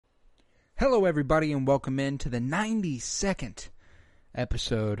Hello, everybody, and welcome in to the 92nd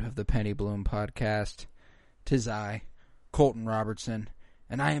episode of the Penny Bloom Podcast. 'Tis I, Colton Robertson,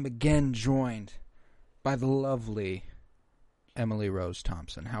 and I am again joined by the lovely Emily Rose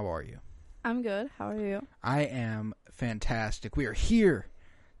Thompson. How are you? I'm good. How are you? I am fantastic. We are here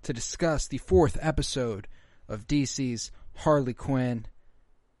to discuss the 4th episode of DC's Harley Quinn,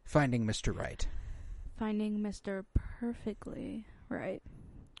 Finding Mr. Right. Finding Mr. Perfectly Right.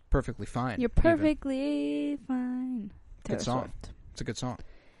 Perfectly fine. You're perfectly fine. Good song. It's a good song.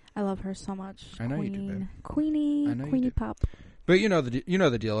 I love her so much. I know you do, babe. Queenie Pop. But you know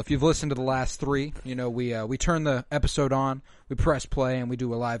the deal. If you've listened to the last 3, you know we turn the episode on, we press play, and we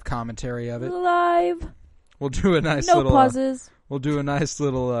do a live commentary of it. Live. We'll do a nice no pauses. We'll do a nice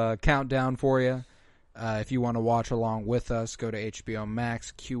little countdown for you. If you want to watch along with us, go to HBO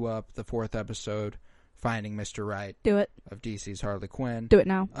Max, queue up the 4th episode, Finding Mr. Right. Do it. Of DC's Harley Quinn. Do it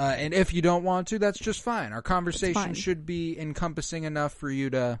now. And if you don't want to, that's just fine. Our conversation should be encompassing enough for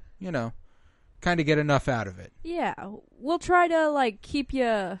you to, kind of get enough out of it. Yeah, we'll try to keep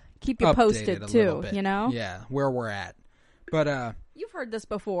you posted too. Yeah, where we're at. But you've heard this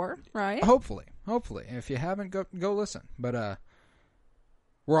before, right? Hopefully. If you haven't, go listen. But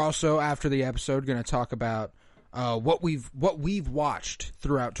we're also after the episode going to talk about what we've watched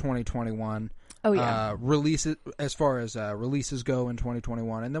throughout 2021. Oh yeah. Releases as far as releases go in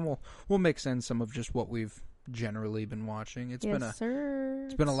 2021, and then we'll mix in some of just what we've generally been watching. It's been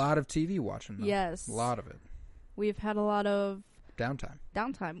a lot of TV watching, though. Yes, a lot of it. We've had a lot of downtime.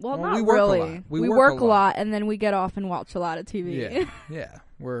 Well, not really. We work a lot, and then we get off and watch a lot of TV. Yeah.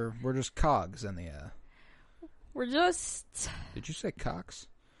 We're just cogs in the. We're just. Did you say cocks?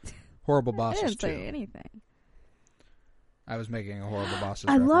 Horrible Bosses. I didn't say anything. I was making a Horrible Bosses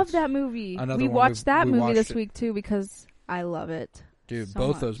I reference. love that movie. We watched that movie this week, too, because I love it. Dude, so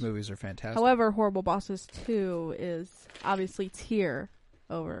both much. those movies are fantastic. However, Horrible Bosses 2 is obviously tier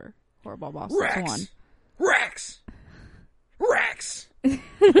over Horrible Bosses 1. Rex!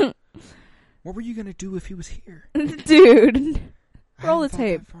 What were you going to do if he was here? Dude. Roll the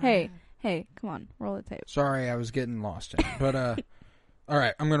tape. Hey, come on. Roll the tape. Sorry, I was getting lost in it. But, all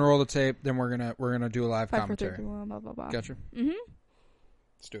right, I'm gonna roll the tape. Then we're gonna do a live 5, commentary. 4, 3, 2, 1, blah, blah, blah. Gotcha. Mhm.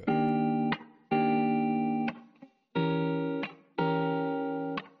 Let's do it.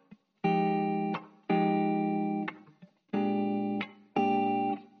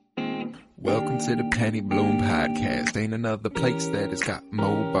 Welcome to the Penny Bloom Podcast. Ain't another place that has got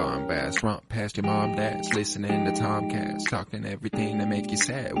more bombast. Romp past your mom, dads, listening to Tomcats. Talking everything that make you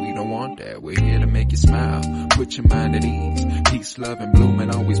sad. We don't want that. We're here to make you smile. Put your mind at ease. Peace, love, and bloom,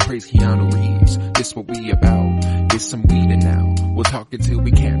 and always praise Keanu Reeves. This what we about. Get some weed and now. We'll talk until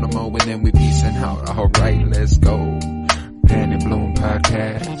we can't no more, and then we peacing out. Alright, let's go. Penny Bloom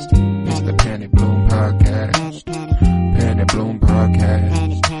Podcast. It's the Penny Bloom Podcast. Penny Bloom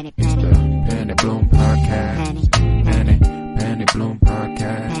Podcast. It's the Penny Bloom Podcast. Penny Bloom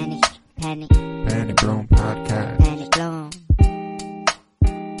Podcast. Penny Bloom Podcast.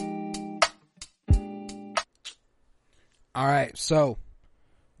 All right, so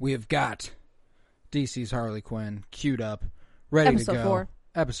we have got DC's Harley Quinn queued up, ready to go. 4.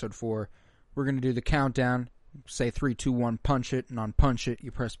 Episode 4. We're gonna do the countdown. Say 3, 2, 1, punch it, and on punch it,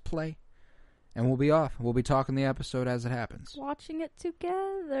 you press play, and we'll be off. We'll be talking the episode as it happens. Watching it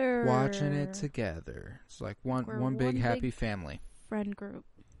together. It's like one big happy family. Friend group.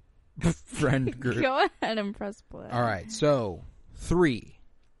 Friend group. Go ahead and press play. All right, so 3,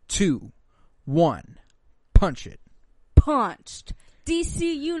 2, 1, punch it. Punched. DC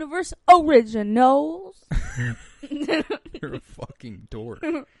Universe Originals. You're a fucking dork.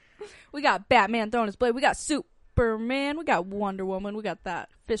 We got Batman throwing his blade. We got Superman. We got Wonder Woman. We got that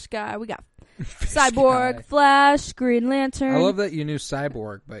fish guy. We got Cyborg, guy. Flash, Green Lantern. I love that you knew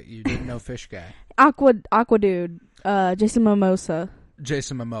Cyborg, but you didn't know fish guy. Aqua dude. Jason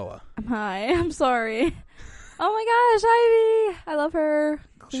Momoa. Hi, I'm sorry. Oh my gosh, Ivy. I love her.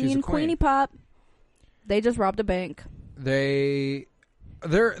 She's a queen. Queenie Pop. They just robbed a bank. They're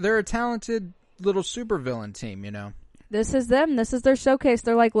a talented little supervillain team, you know. This is them. This is their showcase.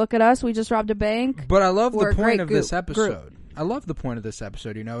 They're like, look at us. We just robbed a bank. But I love the point of this episode. I love the point of this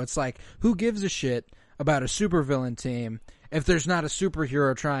episode, you know. It's like, who gives a shit about a supervillain team if there's not a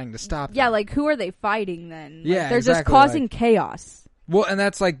superhero trying to stop them? Yeah, like, who are they fighting then? Yeah, like, they're just causing chaos. Well, and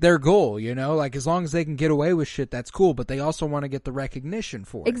that's like their goal, you know? Like, as long as they can get away with shit, that's cool. But they also want to get the recognition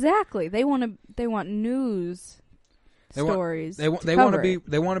for it. Exactly. They want news stories. They want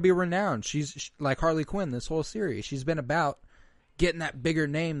to be renowned. She's like Harley Quinn. This whole series, she's been about getting that bigger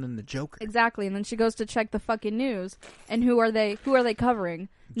name than the Joker. Exactly, and then she goes to check the fucking news, and who are they covering?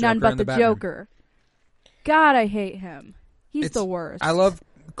 Joker None but and the the Batman. Joker. God, I hate him. He's the worst. I love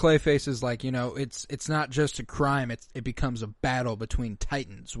Clayface's, like, you know, it's not just a crime, it becomes a battle between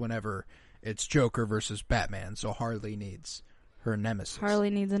titans whenever it's Joker versus Batman, so Harley needs her nemesis. Harley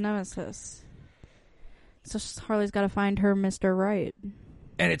needs a nemesis. So Harley's got to find her Mr. Right.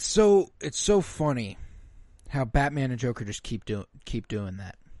 And it's so funny how Batman and Joker just keep doing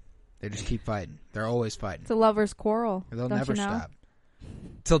that. They just keep fighting. They're always fighting. It's a lover's quarrel. They'll don't never you know? stop.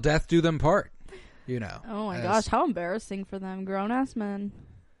 Till death do them part. You know. Oh my gosh, how embarrassing for them. Grown-ass men.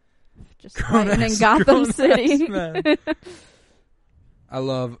 Just Grown-ass- fighting in Gotham City. men. I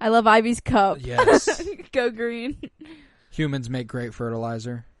love Ivy's cup. Yes. Go green. Humans make great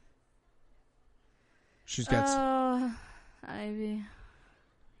fertilizer. She's got Ivy.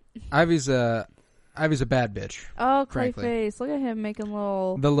 Ivy's a bad bitch. Oh, frankly. Clayface. Look at him making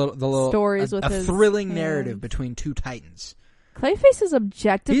little The little stories a, with a his thrilling hands. narrative between two titans. Clayface is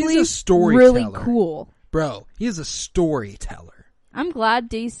objectively He's a storyteller. really cool. Bro, he is a storyteller. I'm glad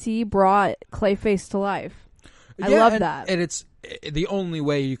DC brought Clayface to life. I Yeah, love and, that. And it's the only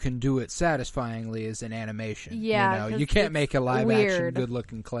way you can do it satisfyingly is in animation. Yeah, you know, 'cause you can't it's make a live action weird. good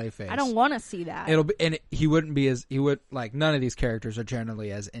looking Clayface. I don't want to see that. He wouldn't be as none of these characters are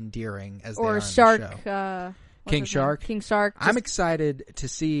generally as endearing as they are or in Shark. the show. What's King his Shark? name? King Shark. I'm excited to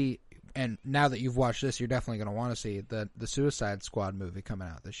see, and now that you've watched this, you're definitely going to want to see the Suicide Squad movie coming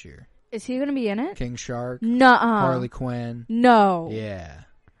out this year. Is he going to be in it? King Shark, Nuh-uh. Harley Quinn. No. Yeah,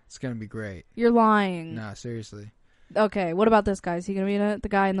 it's going to be great. You're lying. No, seriously. Okay, what about this guy? Is he going to be in it? The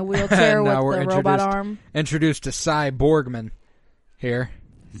guy in the wheelchair No, with we're the robot arm? Introduced to Cy Borgman here.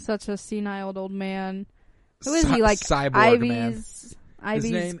 Such a senile old man. Who is he? Like Cyborg Man.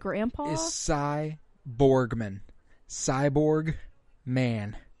 Ivy's name grandpa? Is Cy Borgman. Cyborg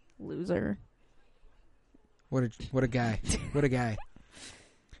Man. Loser. What a guy. What a guy.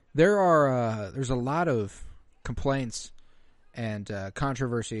 There's a lot of complaints and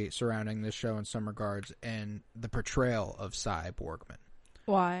controversy surrounding this show in some regards, and the portrayal of Cy Borgman.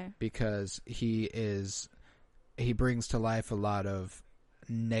 Why? Because he brings to life a lot of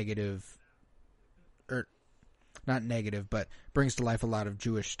negative, or not negative, but brings to life a lot of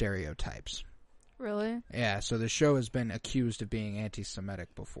Jewish stereotypes. Really? Yeah, so the show has been accused of being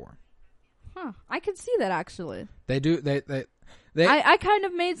anti-Semitic before. Huh. I could see that, actually. They do. They I kind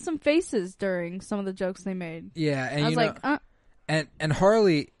of made some faces during some of the jokes they made. Yeah, and I was like, and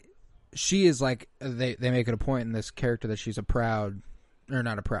Harley, she is like, they make it a point in this character that she's but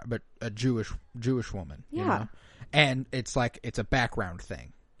a Jewish woman. Yeah. You know? And it's like, it's a background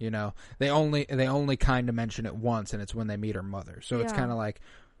thing. You know, they only kind of mention it once, and it's when they meet her mother. So it's kind of like,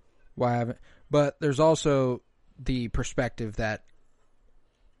 why haven't? But there's also the perspective that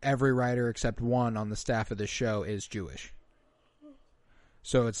every writer except one on the staff of the show is Jewish.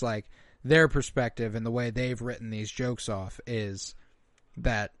 So it's like their perspective and the way they've written these jokes off is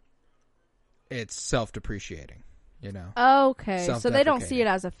that it's self-depreciating, you know. Okay, so they don't see it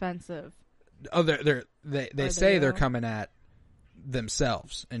as offensive. Oh, they say they're coming at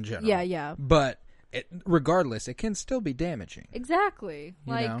themselves in general. Yeah, yeah. But regardless, it can still be damaging. Exactly.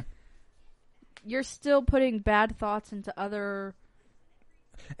 You like know? You're still putting bad thoughts into other.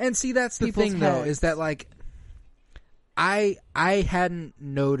 And see, that's the thing, though, is that like I hadn't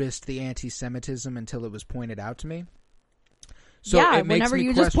noticed the anti-Semitism until it was pointed out to me. So yeah, it makes whenever me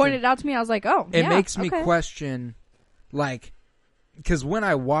you question, just pointed it out to me, I was like, oh, it makes me question, like, because when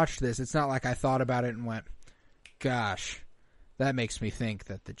I watched this, it's not like I thought about it and went, gosh, that makes me think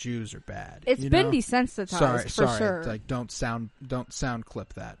that the Jews are bad. It's been desensitized for sure. It's like, don't sound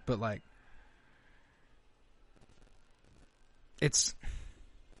clip that, but like, it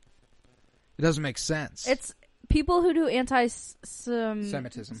doesn't make sense. It's people who do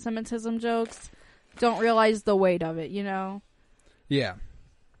Semitism jokes don't realize the weight of it, you know? Yeah.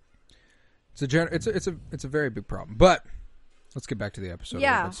 It's a very big problem. But let's get back to the episode.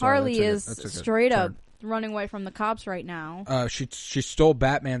 Yeah, Harley is straight up running away from the cops right now. She stole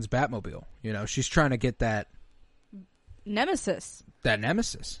Batman's Batmobile. You know, she's trying to get that Nemesis. That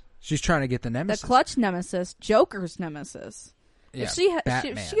Nemesis. She's trying to get the Nemesis. The clutch Nemesis, Joker's Nemesis. Yeah,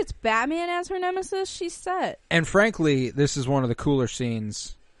 if she gets Batman as her Nemesis, she's set. And frankly, this is one of the cooler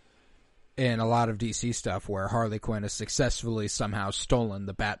scenes in a lot of DC stuff where Harley Quinn has successfully somehow stolen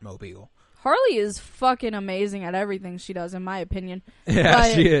the Batmobile. Harley is fucking amazing at everything she does, in my opinion. Yeah,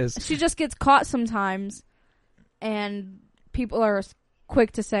 but she is. She just gets caught sometimes, and people are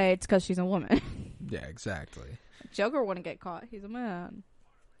quick to say it's because she's a woman. Yeah, exactly. Joker wouldn't get caught. He's a man.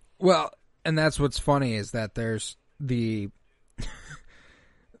 Well, and that's what's funny is that there's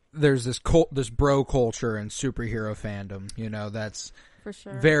there's this bro culture and superhero fandom, you know, that's for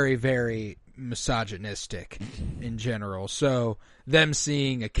sure very, very misogynistic in general. So them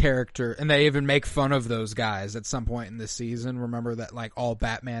seeing a character, and they even make fun of those guys at some point in the season. Remember that like all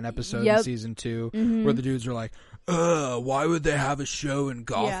Batman episode in season 2 where the dudes are like, why would they have a show in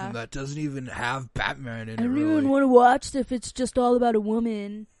Gotham that doesn't even have Batman in it? I don't even want to watch if it's just all about a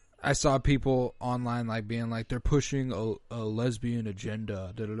woman. I saw people online like being like, they're pushing a lesbian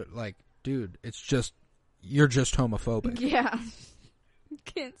agenda. Like, dude, it's just, you're just homophobic. Yeah.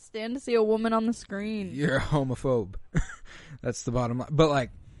 Can't stand to see a woman on the screen. You're a homophobe. That's the bottom line. But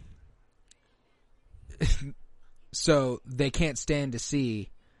like, so they can't stand to see,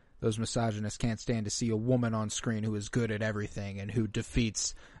 those misogynists can't stand to see a woman on screen who is good at everything and who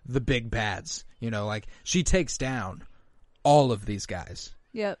defeats the big bads. You know, like, she takes down all of these guys.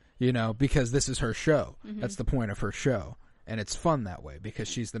 Yep. You know, because this is her show. That's the point of her show. And it's fun that way because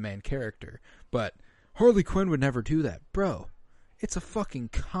she's the main character. But Harley Quinn would never do that. Bro, it's a fucking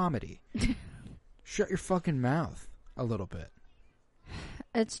comedy. Shut your fucking mouth a little bit.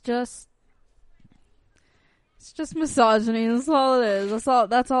 It's just misogyny. That's all it is.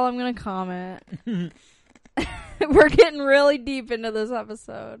 That's all I'm going to comment. We're getting really deep into this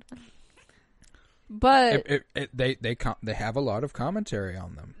episode. But they have a lot of commentary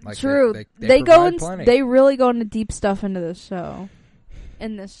on them. Like, true. They really go into deep stuff into this show.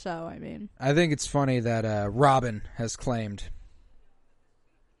 In this show, I mean. I think it's funny that Robin has claimed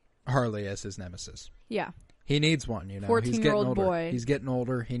Harley as his nemesis. Yeah. He needs one, you know. 14-year-old boy. He's getting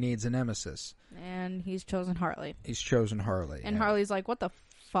older. He needs a nemesis. And he's chosen Harley. And Harley's like, what the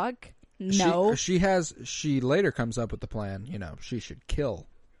fuck? No. She later comes up with the plan, you know, she should kill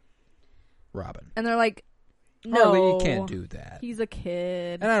Robin. And they're like, no. Harley, you can't do that. He's a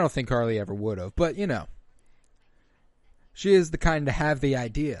kid. And I don't think Harley ever would have. But, you know, she is the kind to have the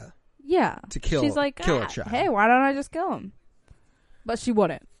idea. Yeah. To kill a child. Hey, why don't I just kill him? But she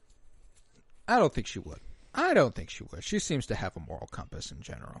wouldn't. I don't think she would. She seems to have a moral compass in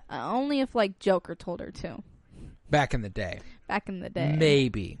general. Only if, like, Joker told her to. Back in the day.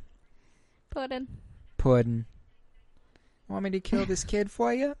 Maybe. Puddin'. Want me to kill this kid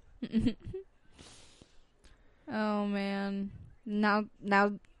for you? Oh, man. Now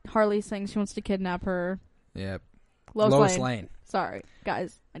Harley's saying she wants to kidnap her. Yep. Lois Lane. Sorry,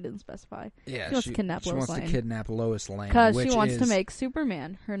 guys. I didn't specify. Yeah, she wants to kidnap Lois Lane. She wants to kidnap Lois Lane. Because she wants to make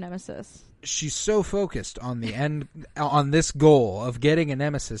Superman her nemesis. She's so focused on the end, on this goal of getting a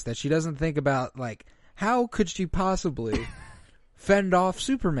nemesis that she doesn't think about, like, how could she possibly fend off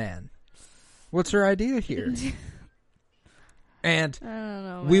Superman? What's her idea here? And I don't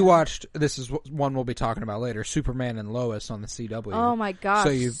know, we watched, this is one we'll be talking about later, Superman and Lois on the CW. Oh my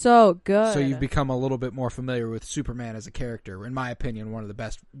gosh, so good. So you've become a little bit more familiar with Superman as a character. In my opinion, one of the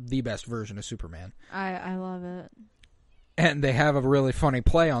best version of Superman. I love it. And they have a really funny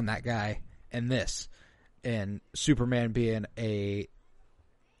play on that guy in this. And Superman being a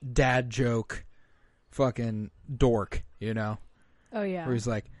dad joke fucking dork, you know? Oh yeah. Where he's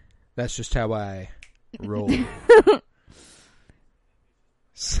like, that's just how I roll.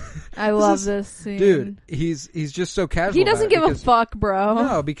 I love this scene. Dude, he's just so casual. He doesn't give a fuck, bro.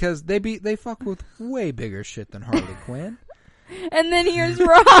 No, because they fuck with way bigger shit than Harley Quinn. And then here's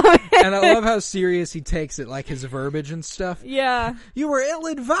Robin. And I love how serious he takes it, like his verbiage and stuff. Yeah. You were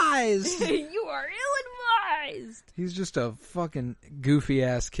ill-advised. You are ill-advised. He's just a fucking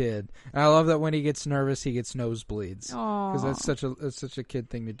goofy-ass kid. And I love that when he gets nervous, he gets nosebleeds. Because that's such a kid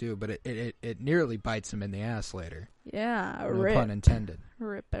thing to do, but it nearly bites him in the ass later. Yeah, no pun intended.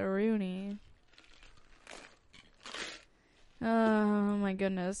 Rip-a-rooney. Oh my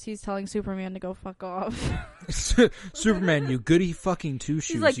goodness, he's telling Superman to go fuck off. Superman, you goody fucking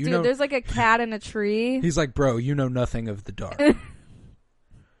two-shoes. He's like, dude, there's like a cat in a tree. He's like, bro, you know nothing of the dark.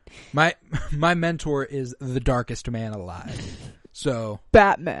 My mentor is the darkest man alive. So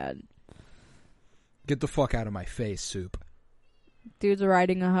Batman. Get the fuck out of my face, Soup. Dude's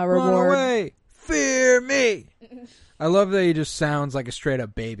riding a hoverboard. Run away! Fear me! I love that he just sounds like a straight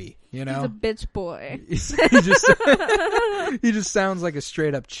up baby, you know? He's a bitch boy. he just sounds like a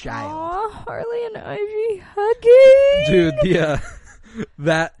straight up child. Aw, Harley and Ivy hugging.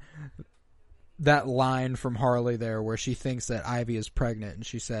 Dude, that line from Harley there where she thinks that Ivy is pregnant and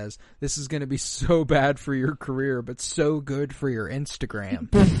she says, this is going to be so bad for your career, but so good for your Instagram.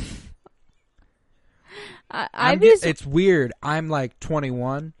 It's weird. I'm like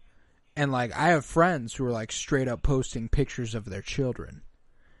 21. And, like, I have friends who are, like, straight up posting pictures of their children.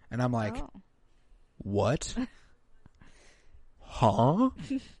 And I'm like, what? Huh?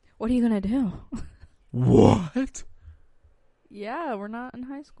 What are you going to do? What? Yeah, we're not in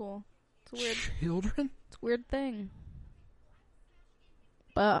high school. It's a weird. Children? It's a weird thing.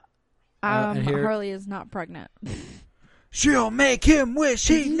 But and here- Harley is not pregnant. She'll make him wish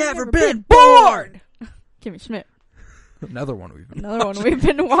he'd never been born. Kimmy Schmidt. Another one we've been Another one we've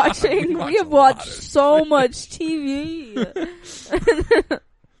been watching. watch We have a lot watched of so much TV.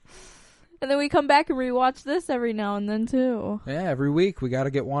 And then we come back and rewatch this every now and then, too. Yeah, every week we got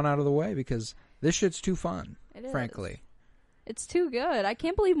to get one out of the way because this shit's too fun, It is. frankly. It's too good. I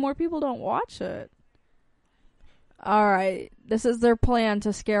can't believe more people don't watch it. All right. This is their plan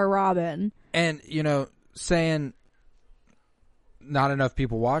to scare Robin. And, saying not enough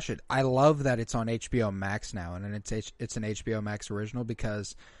people watch it, I love that it's on HBO Max now, and it's an HBO Max original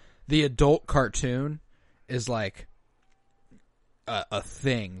because the adult cartoon is like a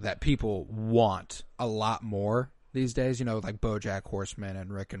thing that people want a lot more these days, like BoJack Horseman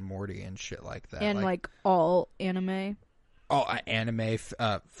and Rick and Morty and shit like that. And, like all anime. Oh, anime,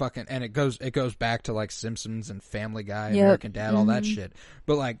 fucking, and it goes back to like Simpsons and Family Guy, and Yep. American Dad, all that shit.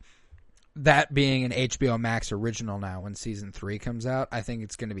 But like that being an HBO Max original now, when season 3 comes out, I think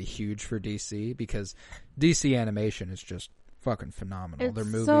it's going to be huge for DC because DC animation is just fucking phenomenal. It's Their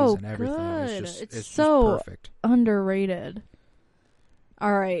movies so and everything good. is It's just so perfect. Underrated.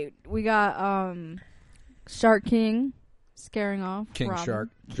 All right, we got Shark King scaring off King Robin. Shark.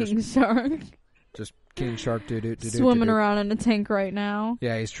 King Shark Just King Shark swimming around in a tank right now.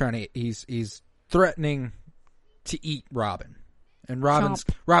 Yeah, he's threatening to eat Robin. And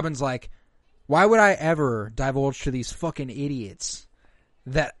Robin's like, why would I ever divulge to these fucking idiots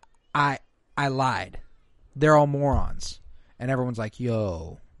that I lied? They're all morons. And everyone's like,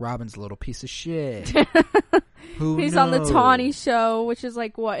 yo, Robin's a little piece of shit. He's on the Tawny show, which is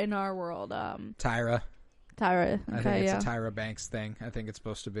like what in our world? Tyra. Okay, I think it's yeah. a Tyra Banks thing. I think it's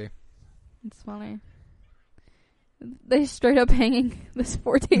supposed to be. It's funny. They straight up hanging this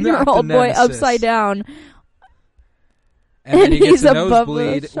Not 14-year-old the boy nemesis. upside down. And then he gets he's a above the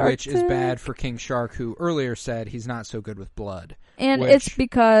nosebleed, shark which is tank. bad for King Shark, who earlier said he's not so good with blood. And which- it's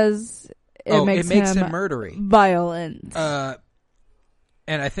because it makes him murdery. violent.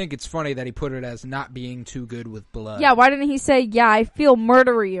 And I think it's funny that he put it as not being too good with blood. Yeah, why didn't he say, yeah, I feel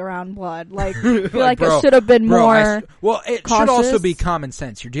murdery around blood? Like, I feel like bro, it should have been more well, it cautious. should also be common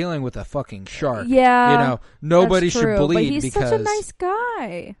sense. You're dealing with a fucking shark. Yeah, nobody that's should true, bleed but he's because... such a nice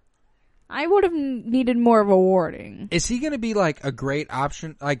guy. I would have needed more of a warning. Is he going to be like a great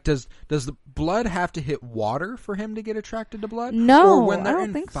option? Like, does the blood have to hit water for him to get attracted to blood? No, or when they're I don't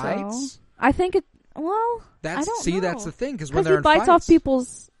in think fights? so. I think it... Well, That's, I don't see, know. that's the thing, because when Because they're he in bites fights... off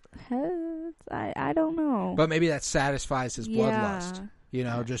people's heads. I don't know. But maybe that satisfies his bloodlust.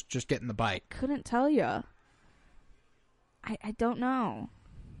 Yeah. Just getting the bite. Couldn't tell you. I don't know.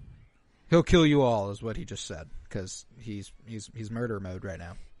 He'll kill you all, is what he just said, because he's murder mode right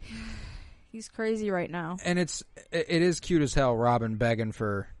now. He's crazy right now. And it is cute as hell, Robin begging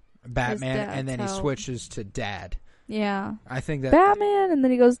for Batman, dad's and then he help. switches to Dad. Yeah. I think that Batman, and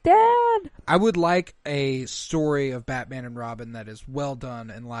then he goes, Dad! I would like a story of Batman and Robin that is well done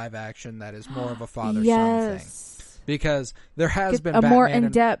in live action, that is more of a father-son thing. Because there has been a Batman more and-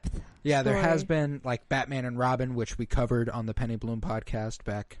 in-depth Yeah, there story. has been like Batman and Robin, which we covered on the Penny Bloom podcast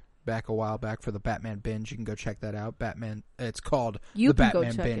back a while back for the Batman binge. You can go check that out. It's called You The can go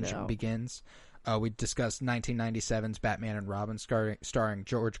Batman check it Binge out. Begins. We discussed 1997's Batman and Robin, starring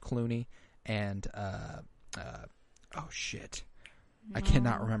George Clooney and oh shit, I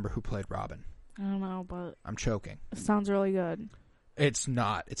cannot remember who played Robin. I don't know, but I'm choking. it sounds really good. It's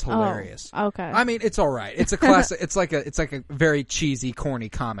not. It's hilarious. Oh, okay. I mean, it's all right. It's a classic. It's like a very cheesy, corny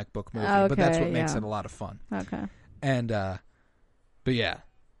comic book movie, but that's what makes it a lot of fun. Okay. And but yeah,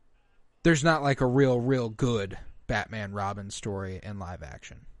 there's not like a real good Batman Robin story in live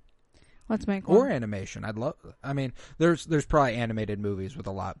action Let's make one. or animation. I mean, there's probably animated movies with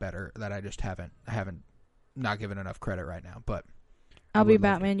a lot better that I just haven't not given enough credit right now. But I'll be would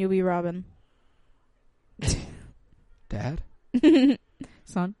love Batman, you'll be Robin. Dad.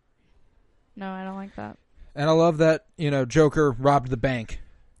 Son. No, I don't like that. And I love that, Joker robbed the bank.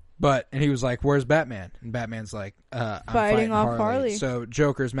 And he was like, where's Batman? And Batman's like, I'm fighting off Harley. So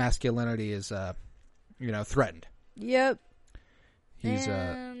Joker's masculinity is, threatened. Yep. He's,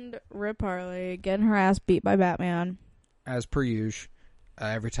 and Rip Harley getting her ass beat by Batman. as per usual,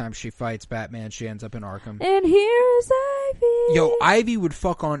 every time she fights Batman, she ends up in Arkham. And here's Ivy. Yo, Ivy would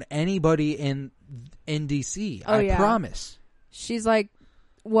fuck on anybody in DC. Oh, I yeah. promise. She's like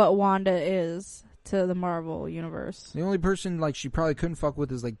what Wanda is to the Marvel universe. The only person she probably couldn't fuck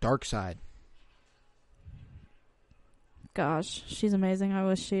with is Darkseid. Gosh, she's amazing. I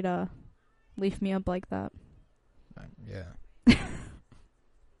wish she'd leaf me up like that. Yeah.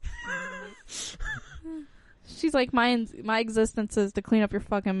 She's like, my existence is to clean up your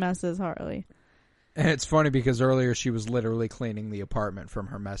fucking messes, Harley. And it's funny because earlier she was literally cleaning the apartment from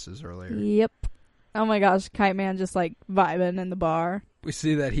her messes earlier. Yep. Oh my gosh, Kite Man just like vibing in the bar. We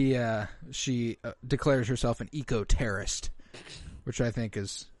see that she declares herself an eco-terrorist, which I think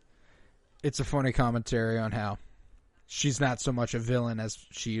it's a funny commentary on how she's not so much a villain as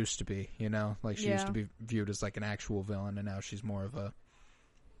she used to be, you know? Like she used to be viewed as like an actual villain, and now she's more of a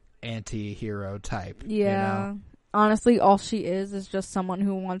anti-hero type. Yeah. You know? Honestly, all she is just someone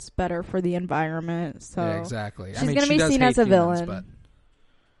who wants better for the environment. So yeah, exactly. She's going to be seen as a villain.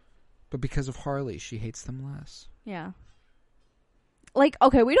 But because of Harley, she hates them less. Yeah. Like,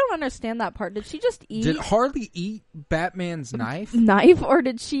 okay, we don't understand that part. Did she just eat? Did Harley eat Batman's knife? Or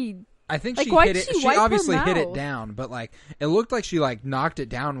did she? I think she hit it. She obviously hit it down, but like it looked like she like knocked it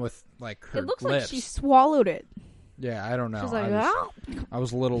down with like her lips. It looks like she swallowed it. Yeah, I don't know. She's like, I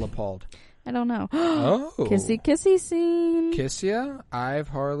was a little appalled. I don't know. Oh, kissy scene. Kiss ya? I've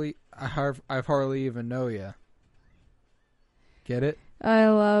hardly even know ya. Get it? I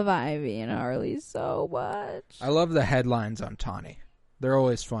love Ivy and Harley so much. I love the headlines on Tawny. They're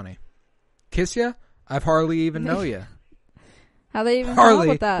always funny. Kiss ya? I've hardly even know ya. How they even Harley, come up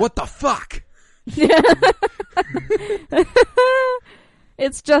with that? What the fuck?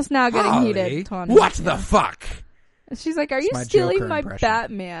 It's just now getting Harley, heated, Tawny. What the fuck? She's like, are you stealing my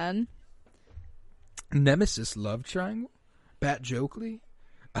Batman? Nemesis love triangle? Bat Jokely?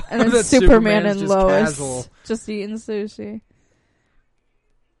 And then Superman and Lois just eating sushi.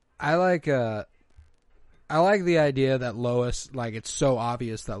 I like the idea that Lois, like, it's so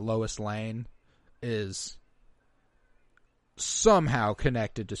obvious that Lois Lane is somehow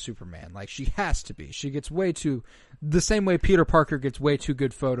connected to Superman. Like, she has to be. She gets the same way Peter Parker gets way too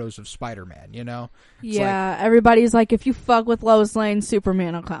good photos of Spider-Man, you know? It's everybody's like, if you fuck with Lois Lane,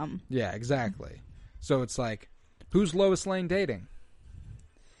 Superman will come. Yeah, exactly. So it's like, who's Lois Lane dating?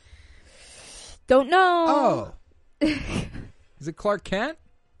 Don't know. Oh. Is it Clark Kent?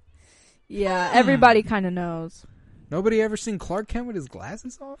 Yeah, everybody kind of knows. Nobody ever seen Clark Kent with his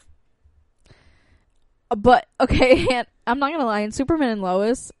glasses off? But, okay, I'm not going to lie. In Superman and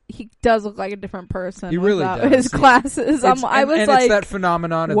Lois, he does look like a different person. He really does. His glasses. It's that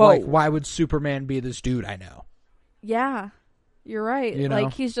phenomenon of, like, why would Superman be this dude I know? Yeah, you're right. You know?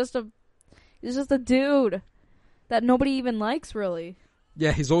 Like, he's just a dude that nobody even likes, really.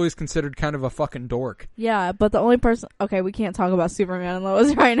 Yeah, he's always considered kind of a fucking dork. Yeah, but the only person... Okay, we can't talk about Superman and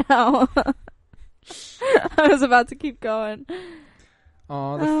Lois right now. I was about to keep going.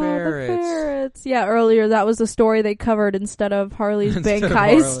 Oh, the ferrets. The ferrets. Yeah, earlier that was the story they covered instead of Harley's bank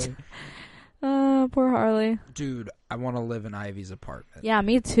heist. Poor Harley. Dude, I want to live in Ivy's apartment. Yeah,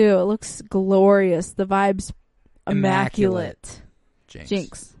 me too. It looks glorious. The vibe's immaculate.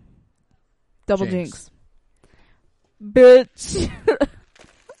 Jinx. Double Jinx. Bitch.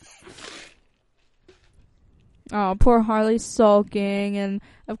 Oh, poor Harley sulking, and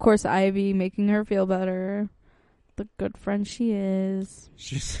of course Ivy making her feel better. The good friend she is.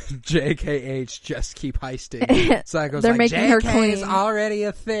 She's JKH, just keep heisting. Psycho's They're like, making her clean. JK is already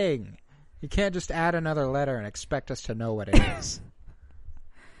a thing. You can't just add another letter and expect us to know what it is.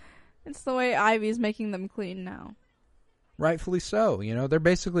 It's the way Ivy's making them clean now. Rightfully so. You know, they're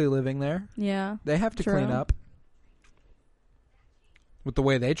basically living there. Yeah. They have to clean up. With the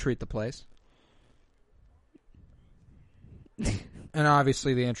way they treat the place. And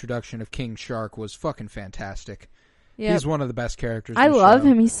obviously the introduction of King Shark was fucking fantastic. Yep. He's one of the best characters in the show. I love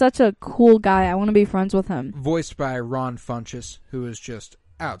him. He's such a cool guy. I want to be friends with him. Voiced by Ron Funches, who is just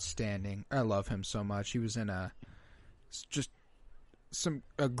outstanding. I love him so much. He was in a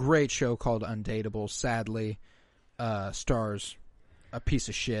great show called Undateable. Sadly, stars a piece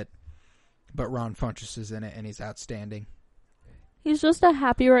of shit. But Ron Funches is in it, and he's outstanding. He's just a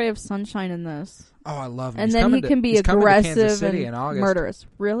happy ray of sunshine in this. Oh, I love him. And then he can be aggressive and murderous.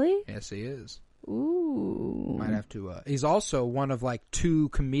 Really? Yes, he is. Ooh. Might have to. He's also one of like 2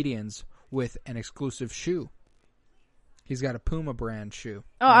 comedians with an exclusive shoe. He's got a Puma brand shoe.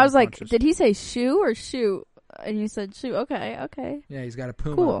 Oh, I was like, did he say shoe or shoe? And you said shoe. Okay. Yeah, he's got a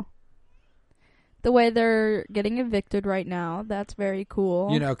Puma. Cool. The way they're getting evicted right now, that's very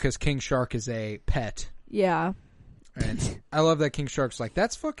cool. You know, because King Shark is a pet. Yeah. And I love that King Shark's like,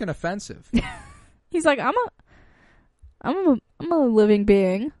 that's fucking offensive. He's like, I'm a living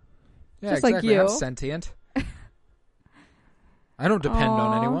being. Yeah, just exactly. like you. I'm sentient. I don't depend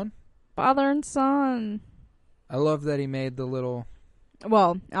on anyone. Father and son. I love that he made the little...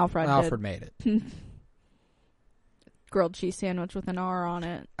 Well, Alfred made it. Grilled cheese sandwich with an R on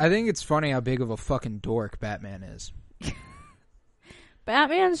it. I think it's funny how big of a fucking dork Batman is.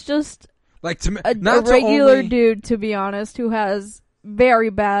 Batman's just Like to me, a not regular only, dude, to be honest, who has very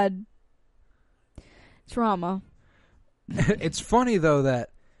bad trauma. It's funny though that,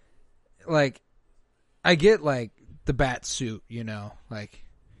 like, I get like the bat suit, you know, like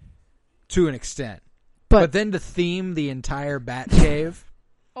to an extent, but then to theme the entire bat cave.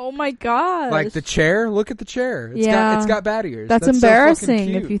 Oh my god! Like the chair. Look at the chair. It's got bat ears. That's so embarrassing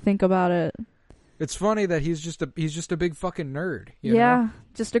fucking cute. if you think about it. It's funny that he's just a big fucking nerd. You Yeah, know?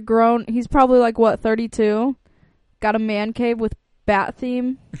 just a grown. He's probably like what, 32? Got a man cave with bat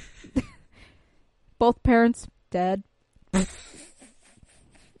theme. Both parents dead.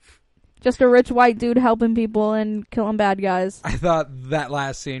 Just a rich white dude helping people and killing bad guys. I thought that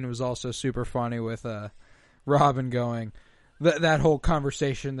last scene was also super funny with Robin going that whole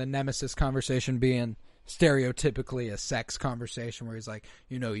conversation, the nemesis conversation, being stereotypically a sex conversation where he's like,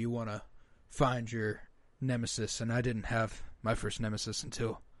 you know, you want to find your nemesis, and I didn't have my first nemesis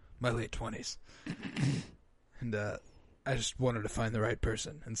until my late 20s. And I just wanted to find the right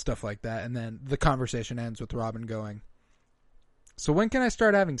person and stuff like that. And then the conversation ends with Robin going, so when can I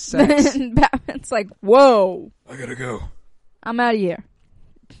start having sex? And Batman's like, whoa. I gotta go. I'm out of here.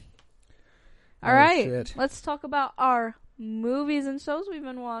 All right. Shit. Let's talk about our movies and shows we've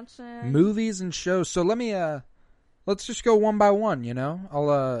been watching. Movies and shows. So let me let's just go one by one, you know?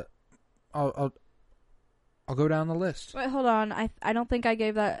 I'll go down the list. Wait, hold on. I don't think I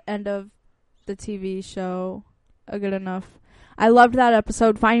gave that end of the TV show a good enough. I loved that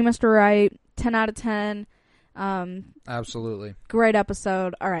episode. Finding Mr. Right. 10 out of 10. Absolutely. Great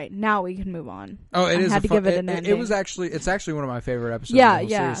episode. All right, now we can move on. Oh, it is. I had to give it an ending. It's actually one of my favorite episodes. Yeah, of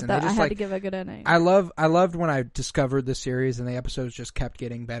the whole yeah. series. And I had to give a good ending. I loved when I discovered the series, and the episodes just kept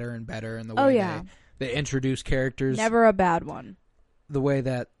getting better and better. And the way they introduce characters, never a bad one. The way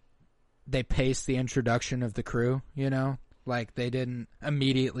that they paced the introduction of the crew, you know, like they didn't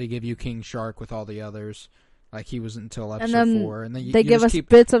immediately give you King Shark with all the others. Like he wasn't until episode 4, and then they give us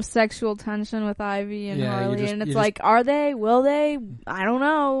bits of sexual tension with Ivy and Harley, and it's like, are they? Will they? I don't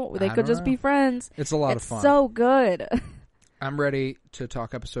know. They could just be friends. It's a lot of fun. It's so good. I'm ready to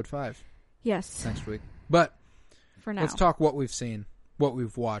talk episode 5. Yes, next week. But for now, let's talk what we've seen, what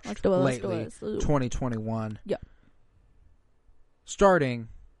we've watched lately. 2021. Yeah. Starting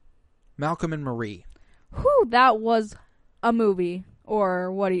Malcolm and Marie. Whew, that was a movie, or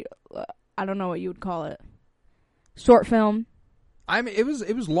what do you? I don't know what you would call it. Short film. I mean, it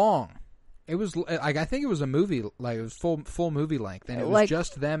was long. It was like, I think it was a movie, like it was full movie length, and it was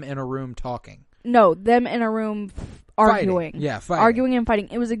just them in a room talking. No, them in a room arguing. Yeah, fighting. Arguing and fighting.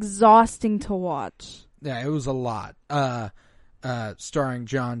 It was exhausting to watch. Yeah, it was a lot. Starring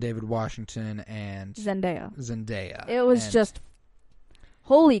John David Washington and Zendaya. It was just,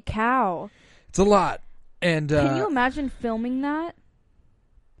 holy cow! It's a lot. And can you imagine filming that?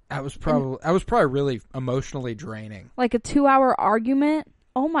 I was probably really emotionally draining. Like a 2-hour argument?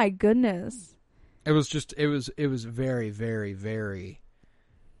 Oh my goodness. It was very, very, very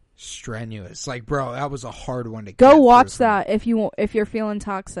strenuous. Like, bro, that was a hard one to go watch that if you're feeling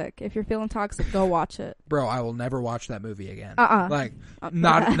toxic. If you're feeling toxic, go watch it. Bro, I will never watch that movie again. Like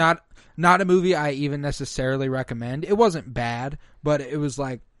not a movie I even necessarily recommend. It wasn't bad, but it was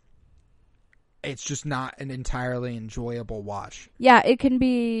like, it's just not an entirely enjoyable watch. Yeah, it can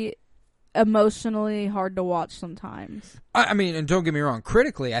be emotionally hard to watch sometimes. I mean, and don't get me wrong,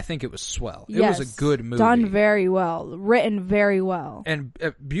 critically, I think it was swell. Yes, it was a good movie. Done very well. Written very well. And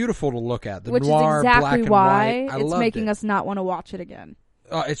beautiful to look at. The Which noir, is exactly black and why white. it's making us not want to watch it again.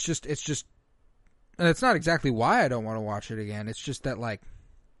 It's just, and it's not exactly why I don't want to watch it again. It's just that, like,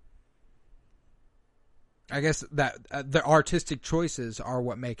 I guess that the artistic choices are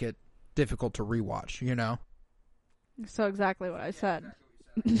what make it difficult to rewatch, you know? So exactly what I said.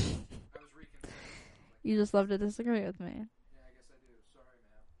 You just love to disagree with me. Yeah, I guess I do.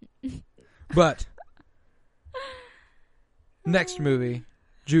 Sorry, man. But next movie,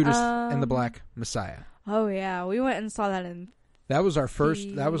 Judas and the Black Messiah. Oh yeah, we went and saw that in. That was our first.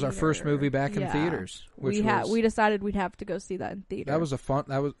 Theater. That was our first movie back in theaters. Which we decided we'd have to go see that in theater. That was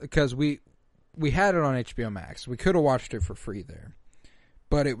because we had it on HBO Max. We could have watched it for free there.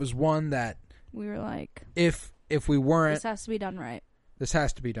 But it was one that we were like, if we weren't, this has to be done right. This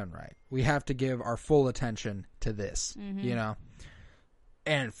has to be done right. We have to give our full attention to this, you know?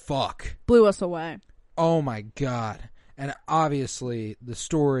 And fuck. Blew us away. Oh my God. And obviously the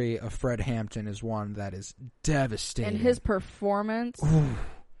story of Fred Hampton is one that is devastating. And his performance. Ooh.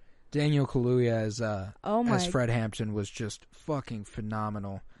 Daniel Kaluuya as Fred Hampton was just fucking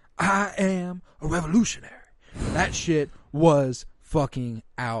phenomenal. I am a revolutionary. That shit was fucking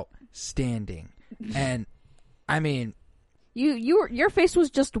outstanding. And I mean, Your face was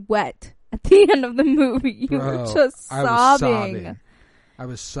just wet at the end of the movie. You were just sobbing. I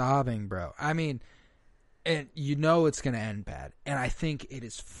was sobbing, bro. I mean, and you know it's gonna end bad, and I think it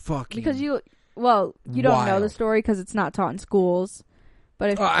is fucking because you don't know the story because it's not taught in schools.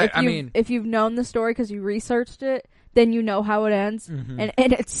 But if you've known the story because you researched it, then you know how it ends, and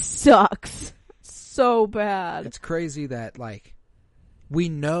it sucks so bad. It's crazy that like we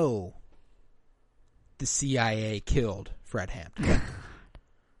know the CIA killed Fred Hampton.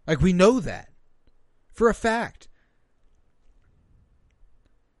 Like we know that for a fact.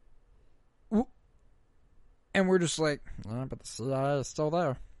 And we're just like, but the CIA is still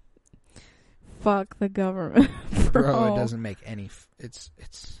there. Fuck the government, bro. It doesn't make any. It's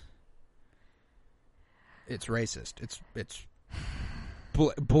racist. It's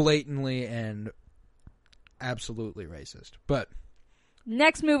blatantly and absolutely racist. But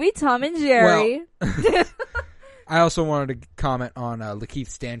next movie, Tom and Jerry. Well, I also wanted to comment on Lakeith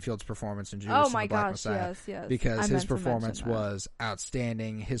Stanfield's performance in Judas and the Black Messiah. Yes. Because his performance was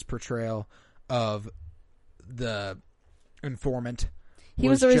outstanding. His portrayal of the informant. He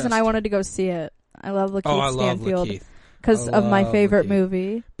was the reason I wanted to go see it. I love Lakeith Stanfield because of my favorite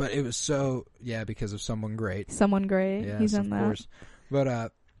movie. But it was because of Someone Great. Someone Great. Yes, he's in that. Course.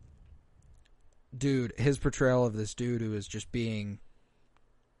 But dude, his portrayal of this dude who is just being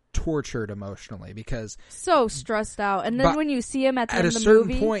tortured emotionally because so stressed out, and then when you see him at the end of the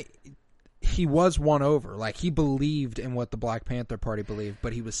movie, at a certain point, he was won over. Like he believed in what the Black Panther Party believed,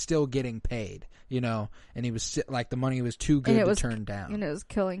 but he was still getting paid, and he was like the money was too good to turn down, and it was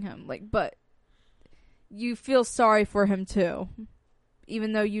killing him. But you feel sorry for him too,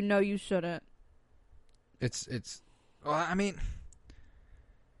 even though you know you shouldn't. Well, I mean,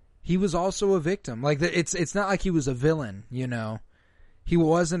 he was also a victim. Like it's not like he was a villain, He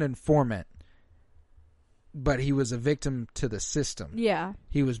was an informant, but he was a victim to the system. Yeah.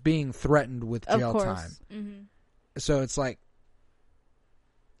 He was being threatened with jail time. Mm-hmm. So it's like...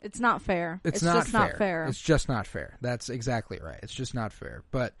 It's not fair. It's just not fair. It's just not fair. That's exactly right. It's just not fair.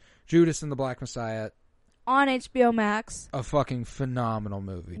 But Judas and the Black Messiah... On HBO Max. A fucking phenomenal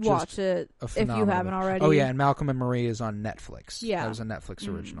movie. Watch it if you haven't already. Oh, yeah, and Malcolm and Marie is on Netflix. Yeah. That was a Netflix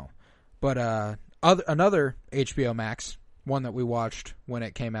original. But another HBO Max... One that we watched when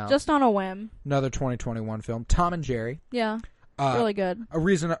it came out. Just on a whim. Another 2021 film. Tom and Jerry. Yeah. Really good. A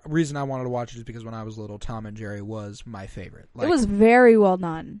reason I wanted to watch it is because when I was little, Tom and Jerry was my favorite. It was very well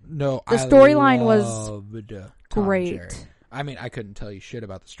done. No, the storyline was great. I mean, I couldn't tell you shit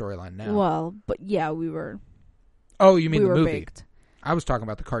about the storyline now. Well, but yeah, we were. Oh, you mean the movie? Baked. I was talking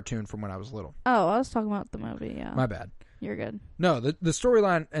about the cartoon from when I was little. Oh, I was talking about the movie, yeah. My bad. You're good. No, the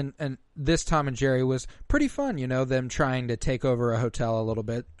storyline and this Tom and Jerry was pretty fun, them trying to take over a hotel a little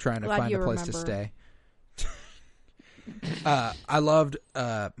bit, trying to find a place to stay. I loved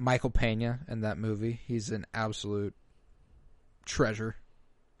Michael Pena in that movie. He's an absolute treasure.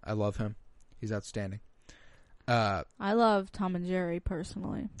 I love him. He's outstanding. I love Tom and Jerry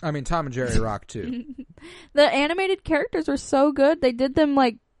personally. I mean, Tom and Jerry rock too. The animated characters were so good. They did them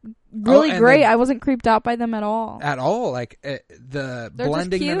really great. I wasn't creeped out by them at all. At all. Like the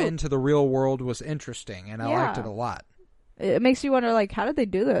blending them into the real world was interesting, and I liked it a lot. It makes you wonder, how did they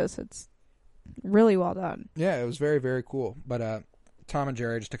do this? It's really well done. Yeah, it was very, very cool. But Tom and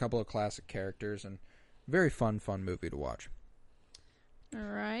Jerry, just a couple of classic characters, and very fun movie to watch. All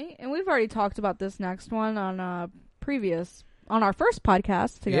right, and we've already talked about this next one on our first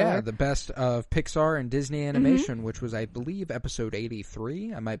podcast together. Yeah, the best of Pixar and Disney animation, which was, I believe, episode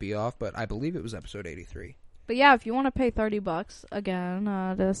 83. I might be off, but I believe it was episode 83. But yeah, if you want to pay $30 again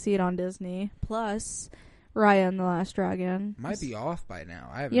to see it on Disney, plus Raya and the Last Dragon. Might be off by now.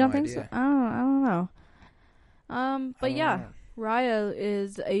 I have no idea. You don't think idea. so? I don't know. But yeah, Raya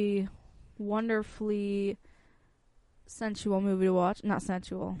is a wonderfully sensual movie to watch. Not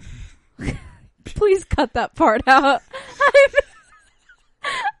sensual. Please cut that part out.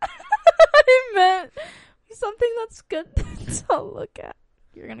 I meant something that's good to look at.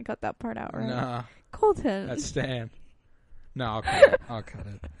 You're going to cut that part out, right? Nah. Colton. That's Stan. No, I'll cut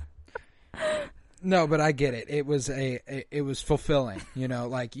it. No, but I get it. It was fulfilling,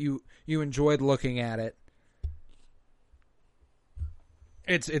 you enjoyed looking at it.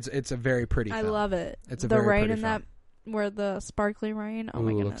 It's a very pretty film. I love it. It's a the very rain pretty in film. that where the sparkly rain. Oh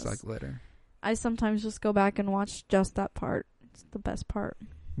my goodness. Looks like glitter. I sometimes just go back and watch just that part. It's the best part.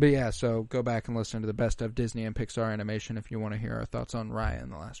 But yeah, so go back and listen to the best of Disney and Pixar animation if you want to hear our thoughts on Raya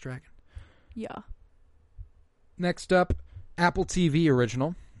and the Last Dragon. Yeah. Next up, Apple TV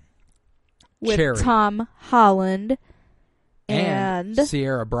original. With Cherry. Tom Holland and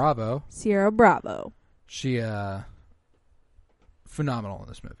Sierra Bravo. Sierra Bravo. She phenomenal in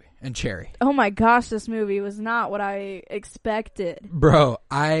this movie. And Cherry. Oh my gosh, this movie was not what I expected. Bro,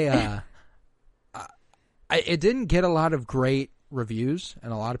 it didn't get a lot of great reviews,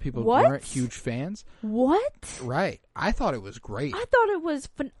 and a lot of people weren't huge fans. What? Right. I thought it was great. I thought it was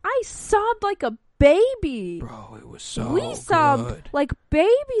fun. I sobbed like a baby. Bro, it was so We sobbed like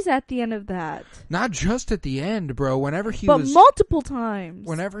babies at the end of that. Not just at the end, bro. Whenever he but was... multiple times.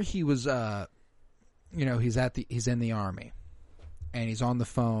 Whenever he was, he's in the Army. And he's on the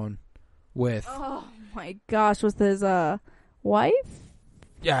phone with... Oh my gosh, with his wife?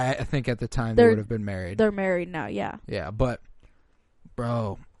 Yeah, I think at the time they would have been married. They're married now, yeah. Yeah, but,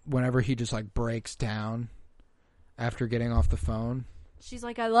 bro, whenever he just, like, breaks down after getting off the phone... She's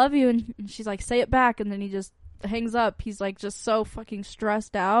like, I love you, and she's like, say it back, and then he just hangs up. He's, like, just so fucking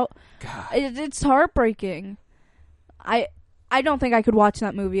stressed out. God. It's heartbreaking. I don't think I could watch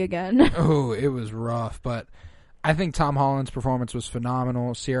that movie again. Oh, it was rough, but... I think Tom Holland's performance was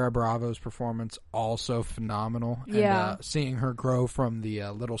phenomenal. Sierra Bravo's performance also phenomenal. Yeah. And seeing her grow from the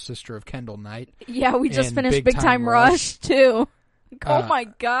little sister of Kendall Knight. Yeah, we just finished Big Time Rush too. Oh my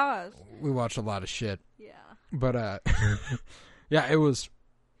gosh. We watched a lot of shit. Yeah. But yeah,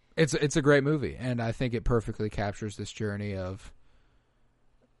 it's a great movie, and I think it perfectly captures this journey of,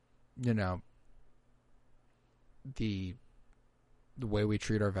 you know, the way we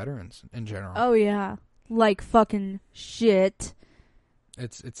treat our veterans in general. Oh yeah. Like fucking shit.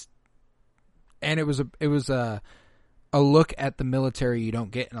 And it was a look at the military you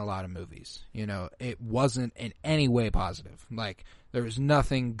don't get in a lot of movies. You know, it wasn't in any way positive. Like, there was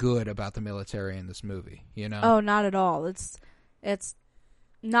nothing good about the military in this movie, you know? Oh, not at all. It's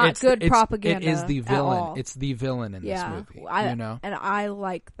not good propaganda. It is the villain. At all. It's the villain in this movie. You know? And I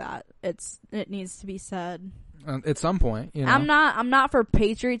like that. It needs to be said. At some point, you know. I'm not for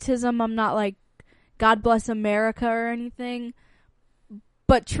patriotism. I'm not like God bless America or anything,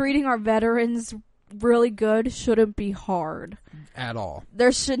 but treating our veterans really good shouldn't be hard. At all.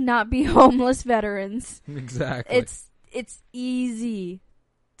 There should not be homeless veterans. Exactly. It's easy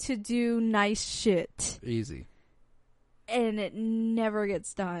to do nice shit. Easy. And it never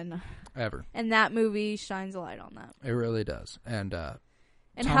gets done. Ever. And that movie shines a light on that. It really does. And how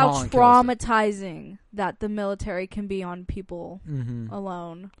traumatizing that the military can be on people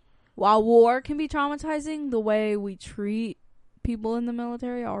alone. While war can be traumatizing, the way we treat people in the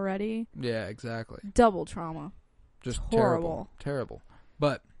military already. Yeah, exactly. Double trauma. Just horrible. Terrible.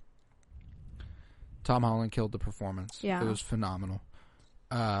 But Tom Holland killed the performance. Yeah. It was phenomenal.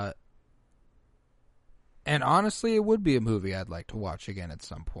 And honestly, it would be a movie I'd like to watch again at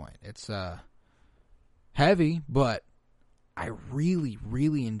some point. It's heavy, but I really,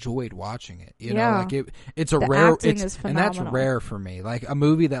 really enjoyed watching it. You know, like it's a the rare, acting is phenomenal. and that's rare for me. Like a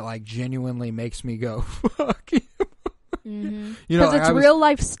movie that like genuinely makes me go, "Fuck you." Mm-hmm. You know, because it's real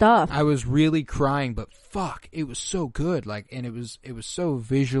life stuff. I was really crying, but fuck, it was so good. Like, and it was so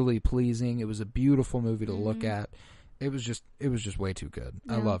visually pleasing. It was a beautiful movie to look at. It was just way too good.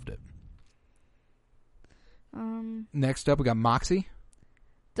 Yeah. I loved it. Next up, we got Moxie,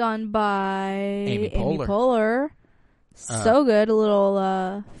 done by Amy Poehler. So good, a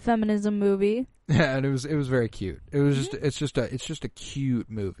little feminism movie. Yeah, and it was very cute. It was it's just a cute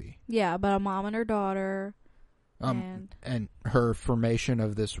movie. Yeah, about a mom and her daughter, and her formation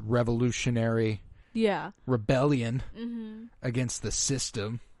of this revolutionary rebellion against the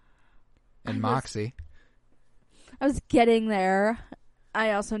system. And Moxie. I was getting there.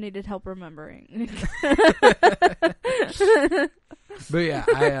 I also needed help remembering. But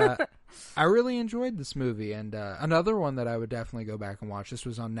yeah, I really enjoyed this movie, and another one that I would definitely go back and watch. This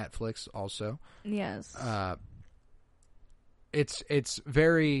was on Netflix also. Yes. It's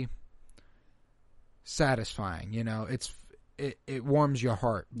very satisfying, you know. It warms your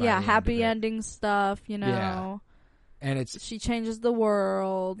heart. Yeah, happy ending stuff, you know. Yeah. And she changes the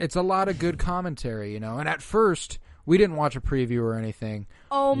world. It's a lot of good commentary, you know. And at first, we didn't watch a preview or anything.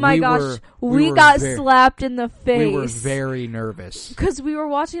 Oh my gosh, we got slapped in the face. We were very nervous because we were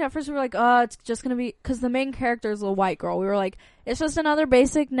watching at first. We were like, "Oh, it's just gonna be," because the main character is a white girl. We were like, "It's just another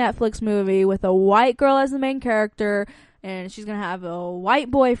basic Netflix movie with a white girl as the main character, and she's gonna have a white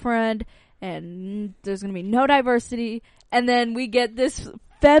boyfriend, and there's gonna be no diversity." And then we get this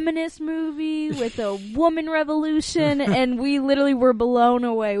feminist movie with a woman revolution, and we literally were blown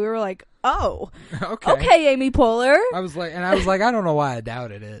away. We were like, "Oh, okay, Amy Poehler." I was like, I don't know why I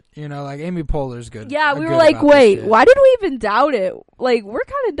doubted it. You know, like Amy Poehler's good. Yeah, we were like, wait, why did we even doubt it? Like, we're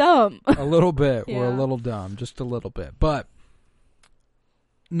kind of dumb. A little bit. Yeah. We're a little dumb, just a little bit. But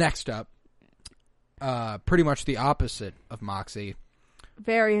next up, pretty much the opposite of Moxie.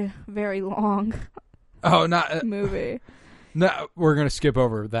 Very, very long. Oh, not movie. No, we're going to skip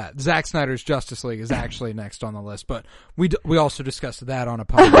over that. Zack Snyder's Justice League is actually next on the list, but we also discussed that on a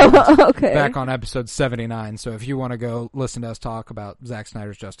podcast Okay. back on episode 79. So if you want to go listen to us talk about Zack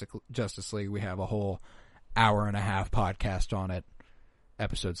Snyder's Justice League, we have a whole hour and a half podcast on it.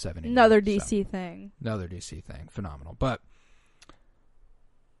 Episode 79. Another DC thing. Another DC thing. Phenomenal. But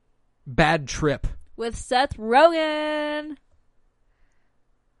Bad Trip. With Seth Rogen.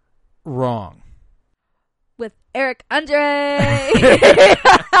 Wrong. With Eric Andre.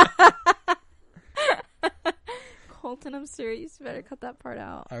 Colton, I'm serious. You better cut that part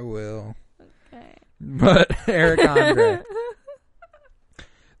out. I will. Okay. But Eric Andre.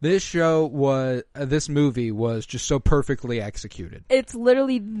 This movie was just so perfectly executed. It's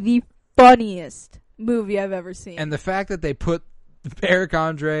literally the funniest movie I've ever seen. And the fact that they put Eric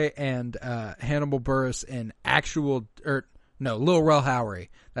Andre and Hannibal Buress in Lil Rel Howery,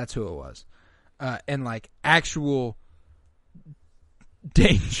 that's who it was, in like actual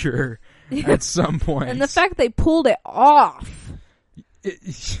danger at some point. And the fact they pulled it off.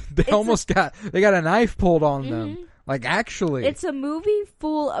 They got a knife pulled on them. Like, actually. It's a movie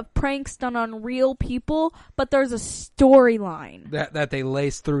full of pranks done on real people, but there's a storyline. That they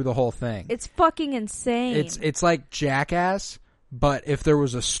lace through the whole thing. It's fucking insane. It's like Jackass, but if there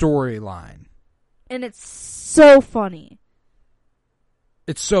was a storyline. And it's so funny.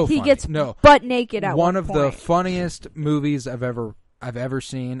 It's so funny. He gets butt naked at one of point. The funniest movies I've ever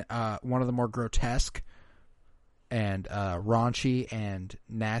seen. One of the more grotesque and raunchy and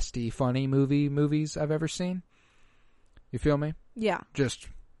nasty funny movies I've ever seen. You feel me? Yeah. Just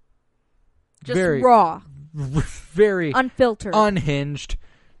very raw. Very unfiltered. Unhinged.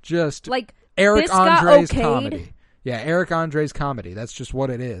 Just like Eric Andre's comedy. Yeah, Eric Andre's comedy. That's just what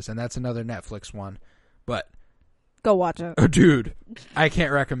it is. And that's another Netflix one. But go watch it. Oh, dude, I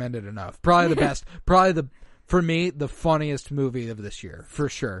can't recommend it enough. Probably the best. For me, the funniest movie of this year. For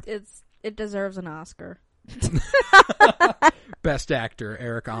sure. It deserves an Oscar. Best actor,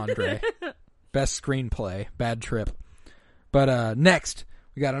 Eric Andre. Best screenplay, Bad Trip. But next,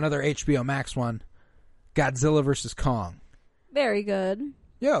 we got another HBO Max one, Godzilla vs. Kong. Very good.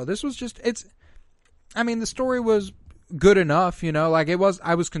 Yo, this was the story was good enough, you know, like it was.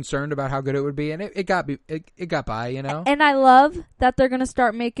 I was concerned about how good it would be, and it got by, you know. And I love that they're gonna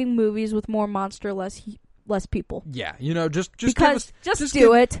start making movies with more monster, less people. Yeah, you know, just do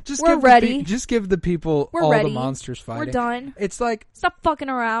it. We're ready. Just give the people ready. The monsters fighting. We're done. It's like stop fucking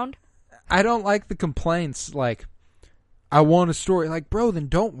around. I don't like the complaints like. I want a story. Like, bro, then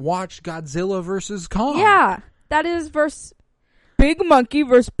don't watch Godzilla vs. Kong. Yeah, that is versus big monkey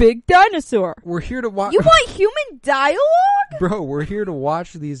versus big dinosaur. We're here to watch. You want human dialogue? Bro, we're here to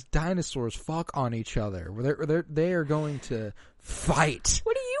watch these dinosaurs fuck on each other. They are going to fight.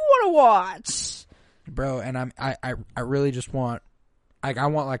 What do you want to watch? Bro, and I really just want... I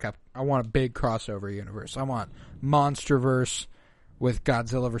want a big crossover universe. I want Monsterverse with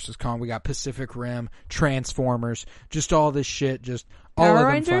Godzilla vs. Kong. We got Pacific Rim, Transformers, just all this shit, just all Power of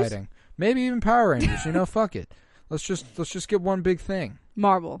them Rangers? fighting. Maybe even Power Rangers. You know, fuck it. Let's just get one big thing.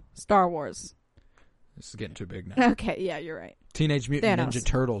 Marvel, Star Wars. This is getting too big now. Okay, yeah, you're right. Teenage Mutant Ninja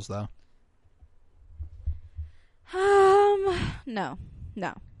Turtles, though. No.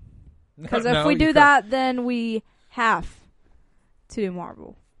 Because if we do that, then we have to do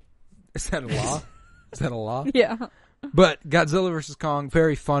Marvel. Is that a law? Is that a law? Yeah. But Godzilla vs. Kong,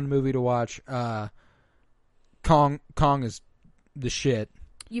 very fun movie to watch. Kong is the shit.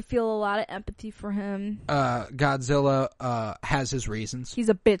 You feel a lot of empathy for him. Godzilla has his reasons. He's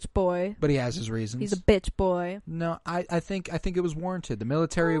a bitch boy. But he has his reasons. He's a bitch boy. No, I think it was warranted. The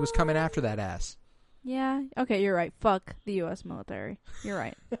military was coming after that ass. Yeah. Okay, you're right. Fuck the U.S. military. You're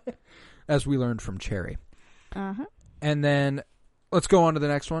right. As we learned from Cherry. Uh-huh. And then let's go on to the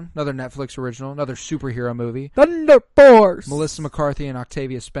next one. Another Netflix original. Another superhero movie. Thunder Force. Melissa McCarthy and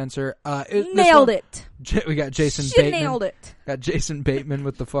Octavia Spencer. Nailed it. We got Jason Bateman. Bateman. Nailed it. Got Jason Bateman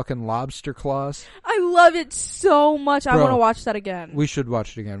with the fucking lobster claws. I love it so much. Bro, I want to watch that again. We should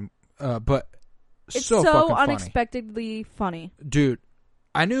watch it again. But it's so fucking funny. Unexpectedly funny. Dude,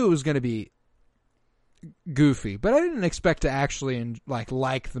 I knew it was going to be goofy, but I didn't expect to actually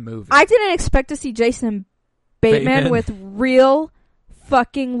like the movie. I didn't expect to see Jason Bateman with real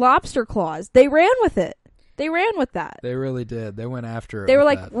fucking lobster claws. They ran with it. They ran with that. They really did. They went after it. They were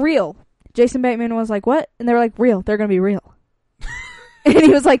like, real. Jason Bateman was like, what? And they were like, real. They're going to be real. And he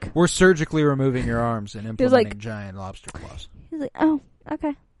was like, we're surgically removing your arms and implementing giant lobster claws. He's like, oh,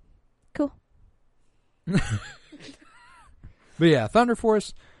 okay. Cool. But yeah, Thunder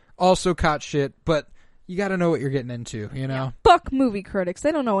Force also caught shit, but you got to know what you're getting into, you know? Yeah. Fuck movie critics.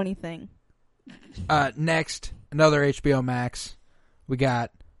 They don't know anything. Next, another HBO Max. We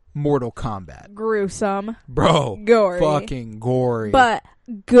got Mortal Kombat. Gruesome. Bro. Gory. Fucking gory. But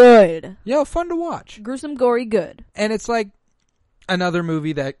good. Yo, fun to watch. Gruesome, gory, good. And it's like another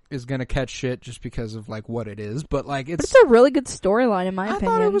movie that is going to catch shit just because of like what it is. But like it's a really good storyline in my opinion. I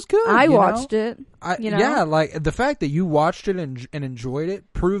thought it was good. I watched it. Yeah, like the fact that you watched it and enjoyed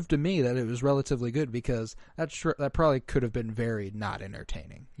it proved to me that it was relatively good because that probably could have been very not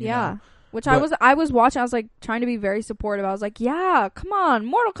entertaining. You know? Which I was watching. I was like trying to be very supportive. I was like, yeah, come on,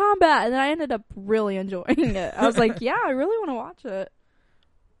 Mortal Kombat, and then I ended up really enjoying it. I was like, yeah, I really want to watch it.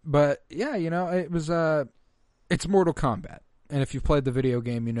 But yeah, it was it's Mortal Kombat, and if you've played the video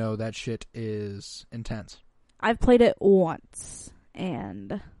game, you know that shit is intense. I've played it once,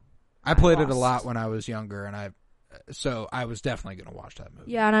 and I played it a lot when I was younger, and so I was definitely gonna watch that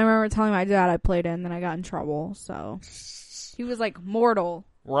movie. Yeah, and I remember telling my dad I played it, and then I got in trouble. So he was like, Mortal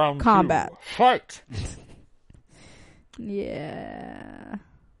Kombat. 2, fight! Yeah.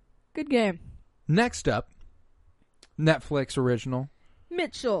 Good game. Next up, Netflix original.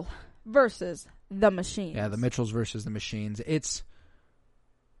 Mitchell versus the Machines. Yeah, the Mitchells versus the Machines. It's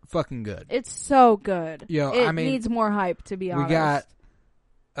fucking good. It's so good. It needs more hype, to be honest. We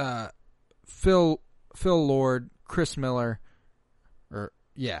got Phil Lord, Chris Miller, I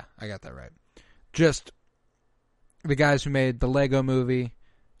got that right. Just the guys who made the Lego movie,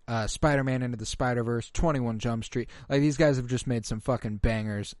 Spider-Man Into the Spider-Verse, 21 Jump Street. Like, these guys have just made some fucking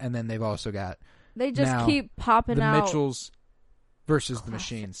bangers, and then they've also got They just keep popping out. The Mitchells versus the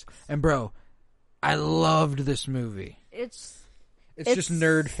Machines. And, bro, I loved this movie. It's just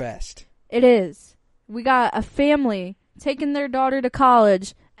nerd fest. It is. We got a family taking their daughter to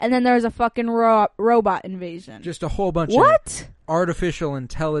college, and then there's a fucking robot invasion. Just a whole bunch of artificial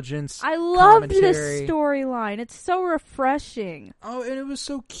intelligence. I loved this storyline. It's so refreshing. Oh, and it was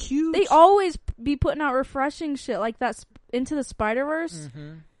so cute. They always be putting out refreshing shit like that. Into the Spider-Verse.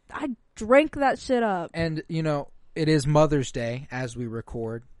 Mm-hmm. I drank that shit up. And, it is Mother's Day as we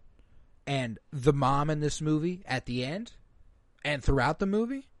record. And the mom in this movie at the end and throughout the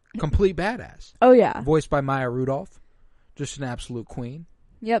movie, complete badass. Oh, yeah. Voiced by Maya Rudolph. Just an absolute queen.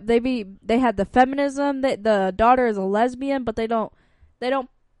 Yep, they had the feminism. The daughter is a lesbian, but they don't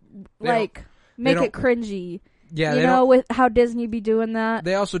make it cringy. Yeah, with how Disney be doing that.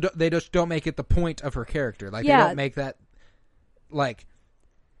 They also they just don't make it the point of her character. Like they don't make that like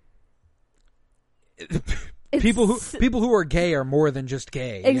people who are gay are more than just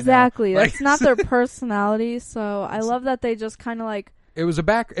gay. Exactly, that's not their personality. So I love that they just kind of like. It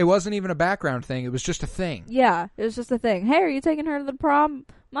wasn't even a background thing. It was just a thing. Yeah, it was just a thing. Hey, are you taking her to the prom?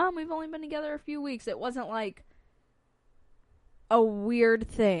 Mom, we've only been together a few weeks. It wasn't like a weird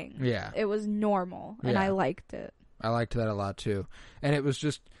thing. Yeah. It was normal, and I liked it. I liked that a lot, too. And it was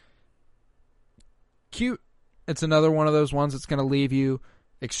just cute. It's another one of those ones that's going to leave you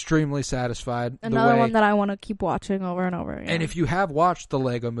extremely satisfied. Another one that I want to keep watching over and over again. And if you have watched the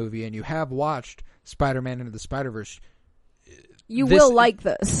Lego movie and you have watched Spider-Man Into the Spider-Verse, you will like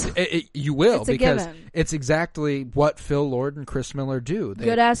this. You will, because given. It's exactly what Phil Lord and Chris Miller do.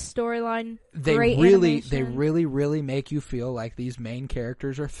 Good ass storyline. Great animation. They They really make you feel like these main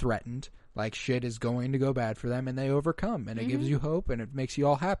characters are threatened, like shit is going to go bad for them, and they overcome, and it gives you hope, and it makes you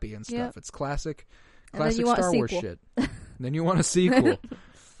all happy and stuff. Yep. It's classic Star Wars shit. Then you want a sequel.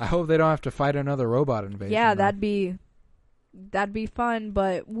 I hope they don't have to fight another robot invasion. Yeah, that'd be fun,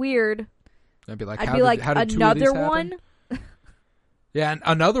 but weird. I'd be like, how did another one. Yeah, and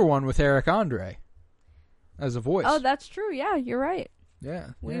another one with Eric Andre as a voice. Oh, that's true. Yeah, you're right.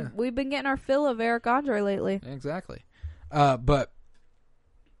 Yeah, we've been getting our fill of Eric Andre lately. Exactly. But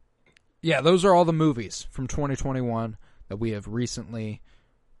yeah, those are all the movies from 2021 that we have recently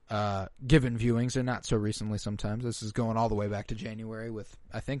given viewings, and not so recently sometimes. This is going all the way back to January with,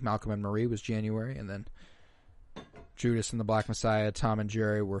 I think, Malcolm and Marie was January, and then Judas and the Black Messiah, Tom and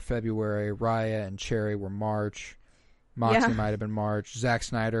Jerry were February, Raya and Cherry were March. Moxie might have been March. Zack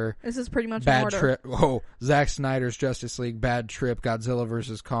Snyder. This is pretty much Bad Trip. Oh, Zack Snyder's Justice League, Bad Trip, Godzilla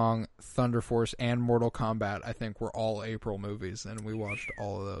vs. Kong, Thunder Force, and Mortal Kombat, I think, were all April movies, and we watched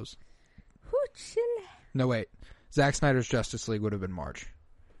all of those. No, wait. Zack Snyder's Justice League would have been March.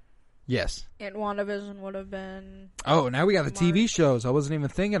 Yes. And WandaVision would have been... Oh, now we got the TV shows. I wasn't even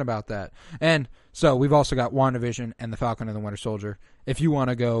thinking about that. And so we've also got WandaVision and The Falcon and the Winter Soldier. If you want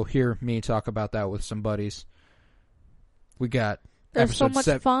to go hear me talk about that with some buddies... We got There's so much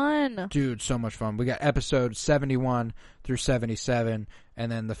fun. Dude, so much fun. We got episode 71 through 77,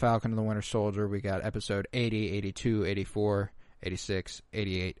 and then The Falcon and the Winter Soldier, we got episode 80, 82, 84, 86,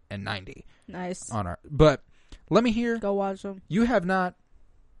 88, and 90. Nice. But let me hear. Go watch them. You have not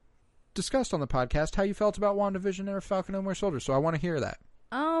discussed on the podcast how you felt about WandaVision or Falcon and Winter Soldier, so I want to hear that.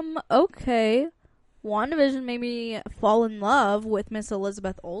 Okay. WandaVision made me fall in love with Miss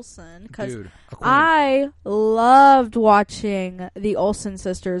Elizabeth Olsen because I loved watching the Olsen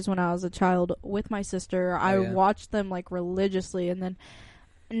sisters when I was a child with my sister. I watched them like religiously, and then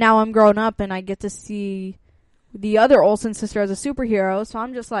now I'm grown up and I get to see the other Olsen sister as a superhero, so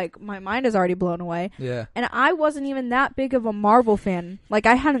I'm just like, my mind is already blown away. Yeah. And I wasn't even that big of a Marvel fan. Like,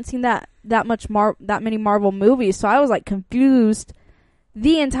 I hadn't seen that many Marvel movies, so I was like confused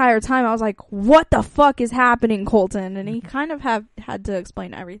the entire time. I was like, what the fuck is happening, Colton? And he kind of had to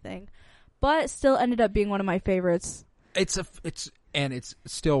explain everything, but still ended up being one of my favorites. It's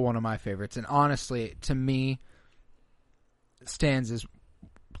still one of my favorites, and honestly, to me, stands as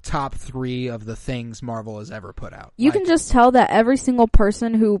top 3 of the things Marvel has ever put out. You can just tell that every single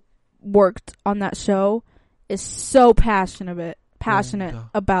person who worked on that show is so passionate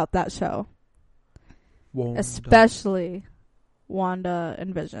about that show. Especially Wanda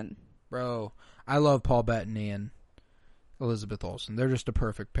and Vision. Bro, I love Paul Bettany and Elizabeth Olsen. They're just a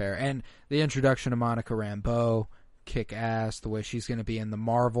perfect pair. And the introduction of Monica Rambeau, kick ass. The way she's going to be in the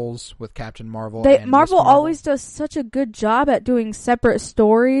Marvels with Captain Marvel. Marvel always does such a good job at doing separate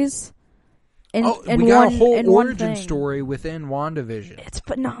stories. We got a whole origin story within WandaVision. It's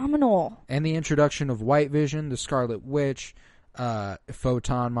phenomenal. And the introduction of White Vision, the Scarlet Witch,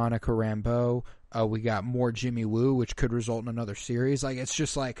 Photon, Monica Rambeau. We got more Jimmy Woo, which could result in another series. Like, it's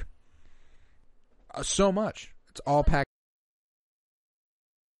just like so much. It's all packed.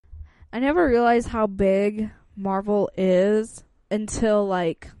 I never realized how big Marvel is until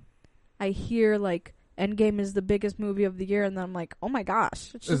like I hear like Endgame is the biggest movie of the year, and then I'm like, oh my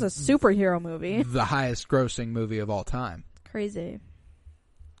gosh, it's just a superhero movie. The highest grossing movie of all time. Crazy.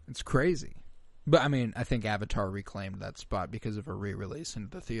 It's crazy. But I mean, I think Avatar reclaimed that spot because of a re-release into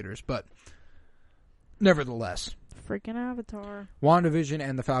the theaters, but nevertheless. Freaking Avatar. WandaVision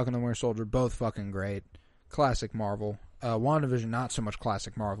and The Falcon and Winter Soldier, both fucking great. Classic Marvel. WandaVision, not so much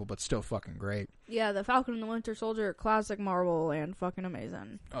classic Marvel, but still fucking great. Yeah, The Falcon and the Winter Soldier, classic Marvel, and fucking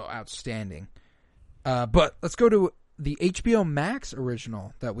amazing. Oh, outstanding. But let's go to the HBO Max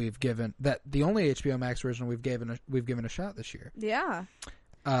original that we've given, the only HBO Max original we've given a shot this year. Yeah.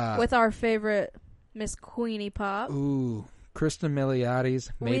 With our favorite Miss Queenie Pop. Ooh, Kristen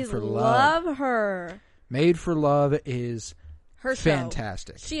Miliotti's Made for Love. We love her. Made for Love is her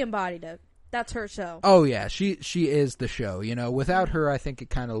fantastic. Show. She embodied it. That's her show. Oh yeah, she is the show. You know, without her, I think it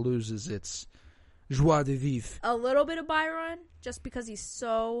kind of loses its joie de vivre. A little bit of Byron, just because he's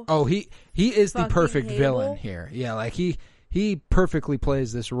so. Oh, he is the perfect villain here. Yeah, like he perfectly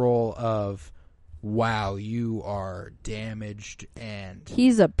plays this role of, wow, you are damaged and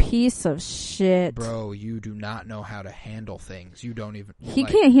he's a piece of shit, bro. You do not know how to handle things. You don't even. He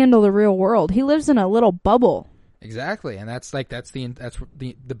can't handle the real world. He lives in a little bubble. Exactly, and that's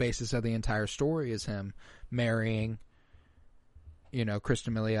the basis of the entire story is him marrying, you know,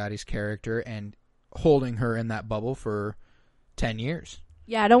 Kristen Miliotti's character and holding her in that bubble for 10 years.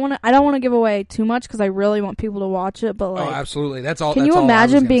 Yeah, I don't want to give away too much because I really want people to watch it. But like, oh, absolutely, that's all. Can you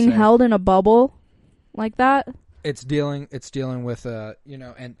imagine being held in a bubble like that? It's dealing with you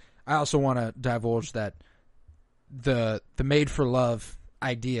know, and I also want to divulge that the Made for Love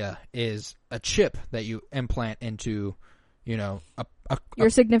idea is a chip that you implant into, you know,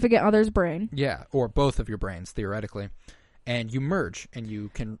 your significant other's brain. Yeah, or both of your brains theoretically, and you merge and you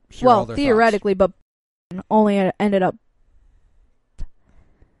can hear all their theoretically, thoughts. But only ended up.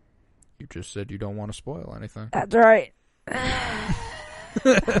 You just said you don't want to spoil anything. That's right.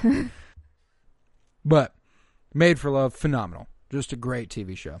 But Made for Love, phenomenal. Just a great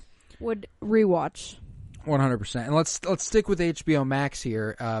TV show. Would rewatch. 100%. And let's stick with HBO Max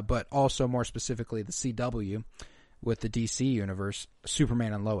here, but also more specifically the CW with the DC universe,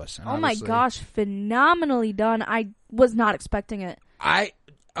 Superman and Lois. And oh my gosh, phenomenally done. I was not expecting it.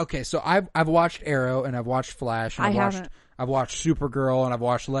 So I've watched Arrow and I've watched Flash and I've watched Supergirl and I've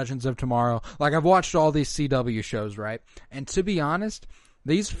watched Legends of Tomorrow. Like, I've watched all these CW shows, right? And to be honest,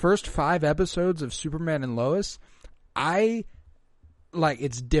 these first 5 episodes of Superman and Lois,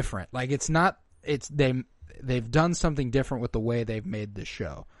 it's different. Like, they've done something different with the way they've made this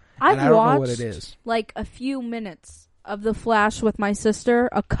show. I don't know what it is. Like a few minutes of The Flash with my sister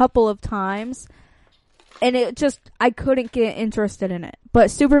a couple of times, and I couldn't get interested in it.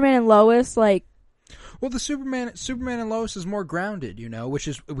 But Superman and Lois, like, well, the Superman and Lois is more grounded, you know, which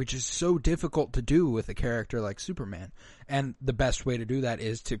is so difficult to do with a character like Superman. And the best way to do that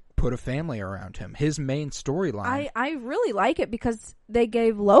is to put a family around him. His main storyline. I really like it because they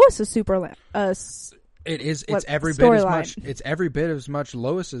gave Lois a It's every bit as much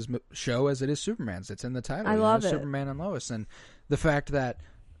Lois's show as it is Superman's. It's in the title. I love it. Superman and Lois, and the fact that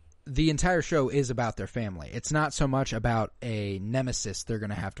the entire show is about their family. It's not so much about a nemesis they're going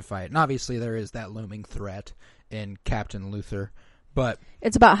to have to fight. And obviously there is that looming threat in Captain Luthor, but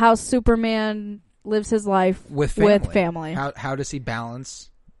it's about how Superman lives his life with family. How does he balance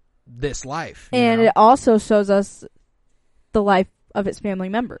this life? And it also shows us the life of his family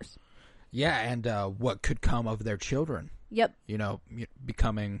members. Yeah, and what could come of their children. Yep.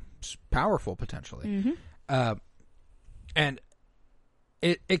 Becoming powerful potentially. Mm-hmm. And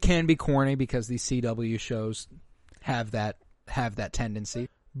it can be corny because these CW shows have that tendency,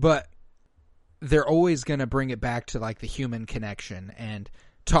 but they're always going to bring it back to like the human connection and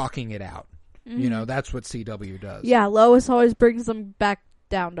talking it out. Mm-hmm. That's what CW does. Yeah, Lois always brings them back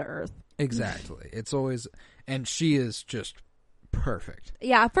down to earth. Exactly. It's always, and she is just perfect.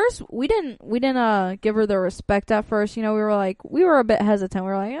 Yeah, at first we didn't give her the respect at first. We were a bit hesitant.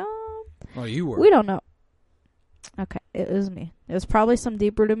 We were like, oh, you were. We don't know. Okay, it was me. It was probably some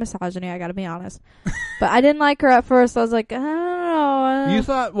deep-rooted misogyny, I gotta be honest. But I didn't like her at first. I was like, I don't know. You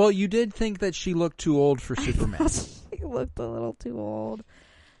thought, well, you did think that she looked too old for Superman. She looked a little too old.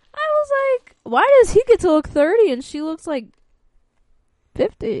 I was like, why does he get to look 30 and she looks like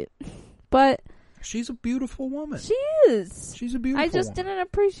 50? But she's a beautiful woman. She is. She's a beautiful woman. I just didn't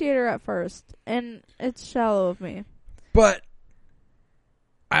appreciate her at first, and it's shallow of me. But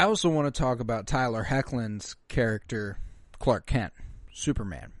I also want to talk about Tyler Hoechlin's character, Clark Kent,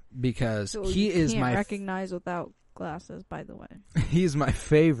 Superman, because he is my... can't recognize without glasses, by the way. He's my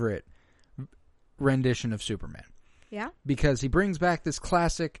favorite rendition of Superman. Yeah? Because he brings back this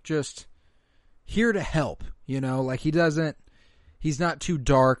classic, just here to help, like he's not too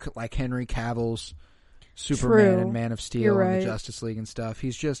dark like Henry Cavill's Superman and Man of Steel and the Justice League and stuff.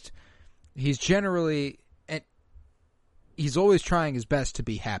 He's generally... He's always trying his best to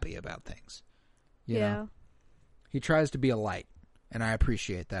be happy about things. You know? He tries to be a light, and I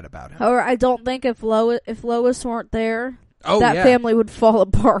appreciate that about him. However, I don't think if Lois weren't there, family would fall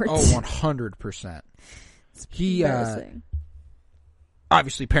apart. Oh, 100%. He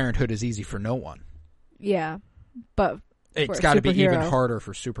obviously parenthood is easy for no one. Yeah, but it's got to be even harder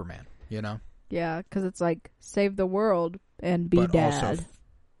for Superman. Yeah, because it's like save the world and be dad.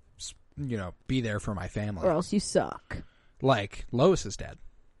 Also, be there for my family, or else you suck. Like Lois's dad.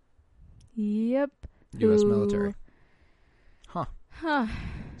 Yep. U.S. military. Huh.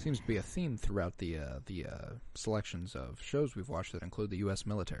 Seems to be a theme throughout the selections of shows we've watched that include the U.S.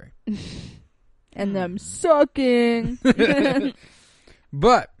 military. And them sucking.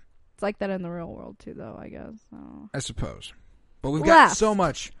 But it's like that in the real world too, though, I guess. So. I suppose. But we've got so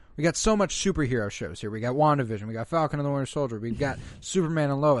much. We got so much superhero shows here. We got WandaVision. We got Falcon and the Winter Soldier. We've got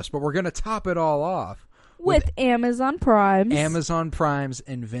Superman and Lois. But we're going to top it all off with Amazon Prime. Amazon Prime's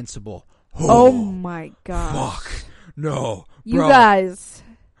Invincible. Oh my gosh. Fuck. No. You guys,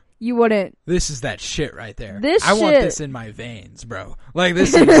 you wouldn't. This is that shit right there. I want this in my veins, bro. Like,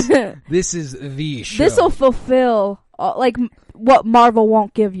 this is the show. This will fulfill, what Marvel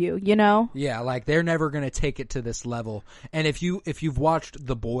won't give you, Yeah, like, they're never going to take it to this level. And if you've watched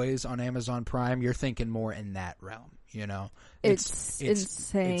The Boys on Amazon Prime, you're thinking more in that realm, It's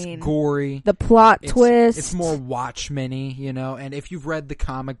insane. It's gory. The plot twist. It's more Watchmen-y, And if you've read the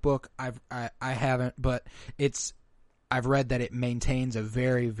comic book, I haven't, but I've read that it maintains a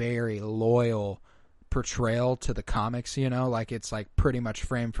very, very loyal portrayal to the comics. Like it's like pretty much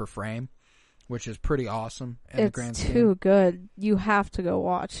frame for frame, which is pretty awesome. In the grand scheme. It's too good. You have to go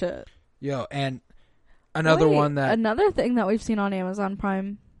watch it. Yo, and another thing that we've seen on Amazon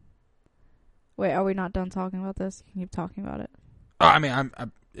Prime. Wait, are we not done talking about this? You can keep talking about it. I mean,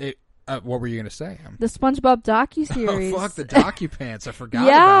 what were you gonna say? The SpongeBob docuseries. Oh fuck, the DocuPants! I forgot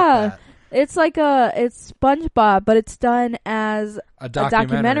about that. It's like it's SpongeBob, but it's done as a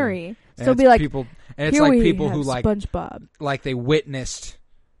documentary. So it'll be like people, and it's like people who like SpongeBob, like they witnessed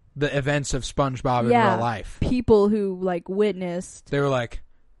the events of SpongeBob in real life. People who like witnessed. They were like,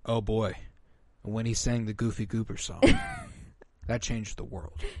 "Oh boy, when he sang the Goofy Goober song, that changed the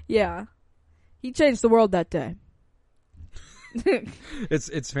world." Yeah. He changed the world that day. It's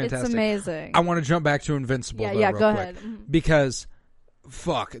fantastic. It's amazing. I want to jump back to Invincible. Yeah, real go quick, ahead. Because,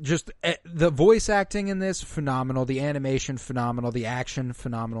 just the voice acting in this phenomenal, the animation phenomenal, the action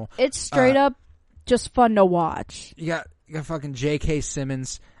phenomenal. It's straight up just fun to watch. You got fucking J.K.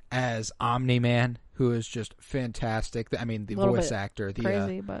 Simmons as Omni-Man, who is just fantastic. I mean, the voice actor,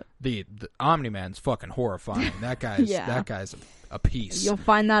 crazy, but the Omni-Man's fucking horrifying. That guy's a piece. You'll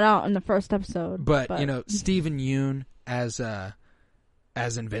find that out in the first episode. But Stephen Yeun as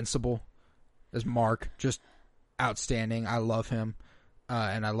Invincible, as Mark, just outstanding. I love him,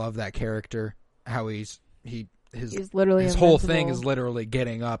 and I love that character. How he's literally his invincible. whole thing is literally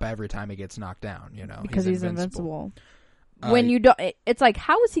getting up every time he gets knocked down. You know, because he's invincible. When you don't, it's like,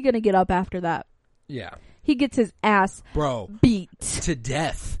 how is he going to get up after that? Yeah, he gets his ass beat to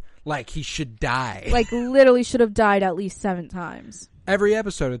death. Like he should die. Like literally should have died at least 7 times. Every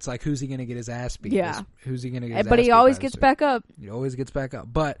episode, it's like, who's he going to get his ass beat? Yeah. Who's he going to get his ass beat? But he always gets back up. He always gets back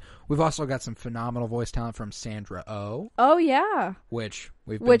up. But we've also got some phenomenal voice talent from Sandra Oh. Oh, yeah. Which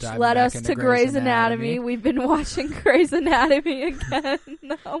led us to Grey's Anatomy. We've been watching Grey's Anatomy again.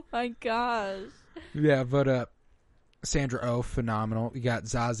 Oh, my gosh. Yeah, but Sandra Oh, phenomenal. You got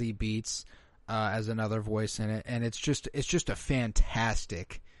Zazie Beetz as another voice in it. And it's just a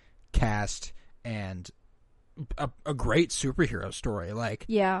fantastic cast and a great superhero story. Like,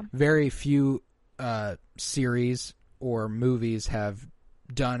 yeah, very few series or movies have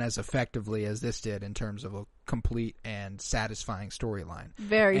done as effectively as this did in terms of a complete and satisfying storyline.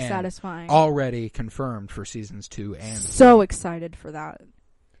 Very satisfying. Already confirmed for seasons 2 and 3. So excited for that.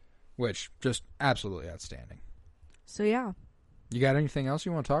 Which, just absolutely outstanding. So, yeah. You got anything else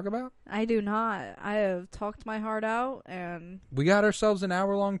you want to talk about? I do not. I have talked my heart out, and we got ourselves an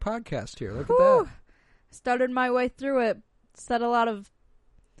hour-long podcast here. Look at that. Started my way through it. Said a lot of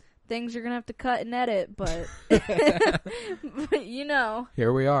things you're going to have to cut and edit, but, but you know.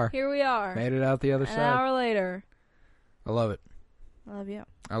 Here we are. Made it out the other side. An hour later. I love it. I love you.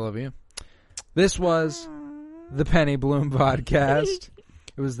 I love you. This was the Penny Bloom podcast.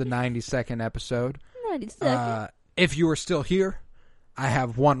 It was the 92nd episode. 92nd. If you are still here, I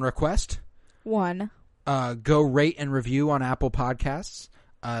have one request. Go rate and review on Apple Podcasts.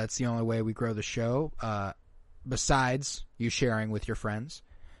 It's the only way we grow the show, besides you sharing with your friends.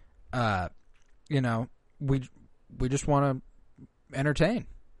 You know, we just want to entertain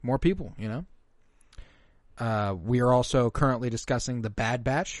more people, you know. We are also currently discussing The Bad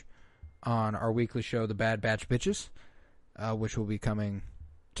Batch on our weekly show, The Bad Batch Bitches, which will be coming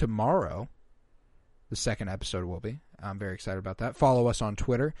tomorrow. The second episode will be. I'm very excited about that. Follow us on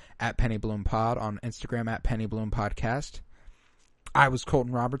Twitter at PennyBloomPod, on Instagram at PennyBloomPodcast. I was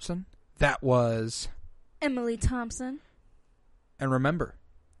Colton Robertson. That was Emily Thompson. And remember,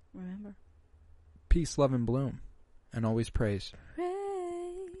 peace, love, and bloom, and always praise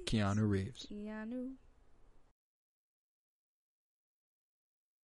Keanu Reeves. Keanu.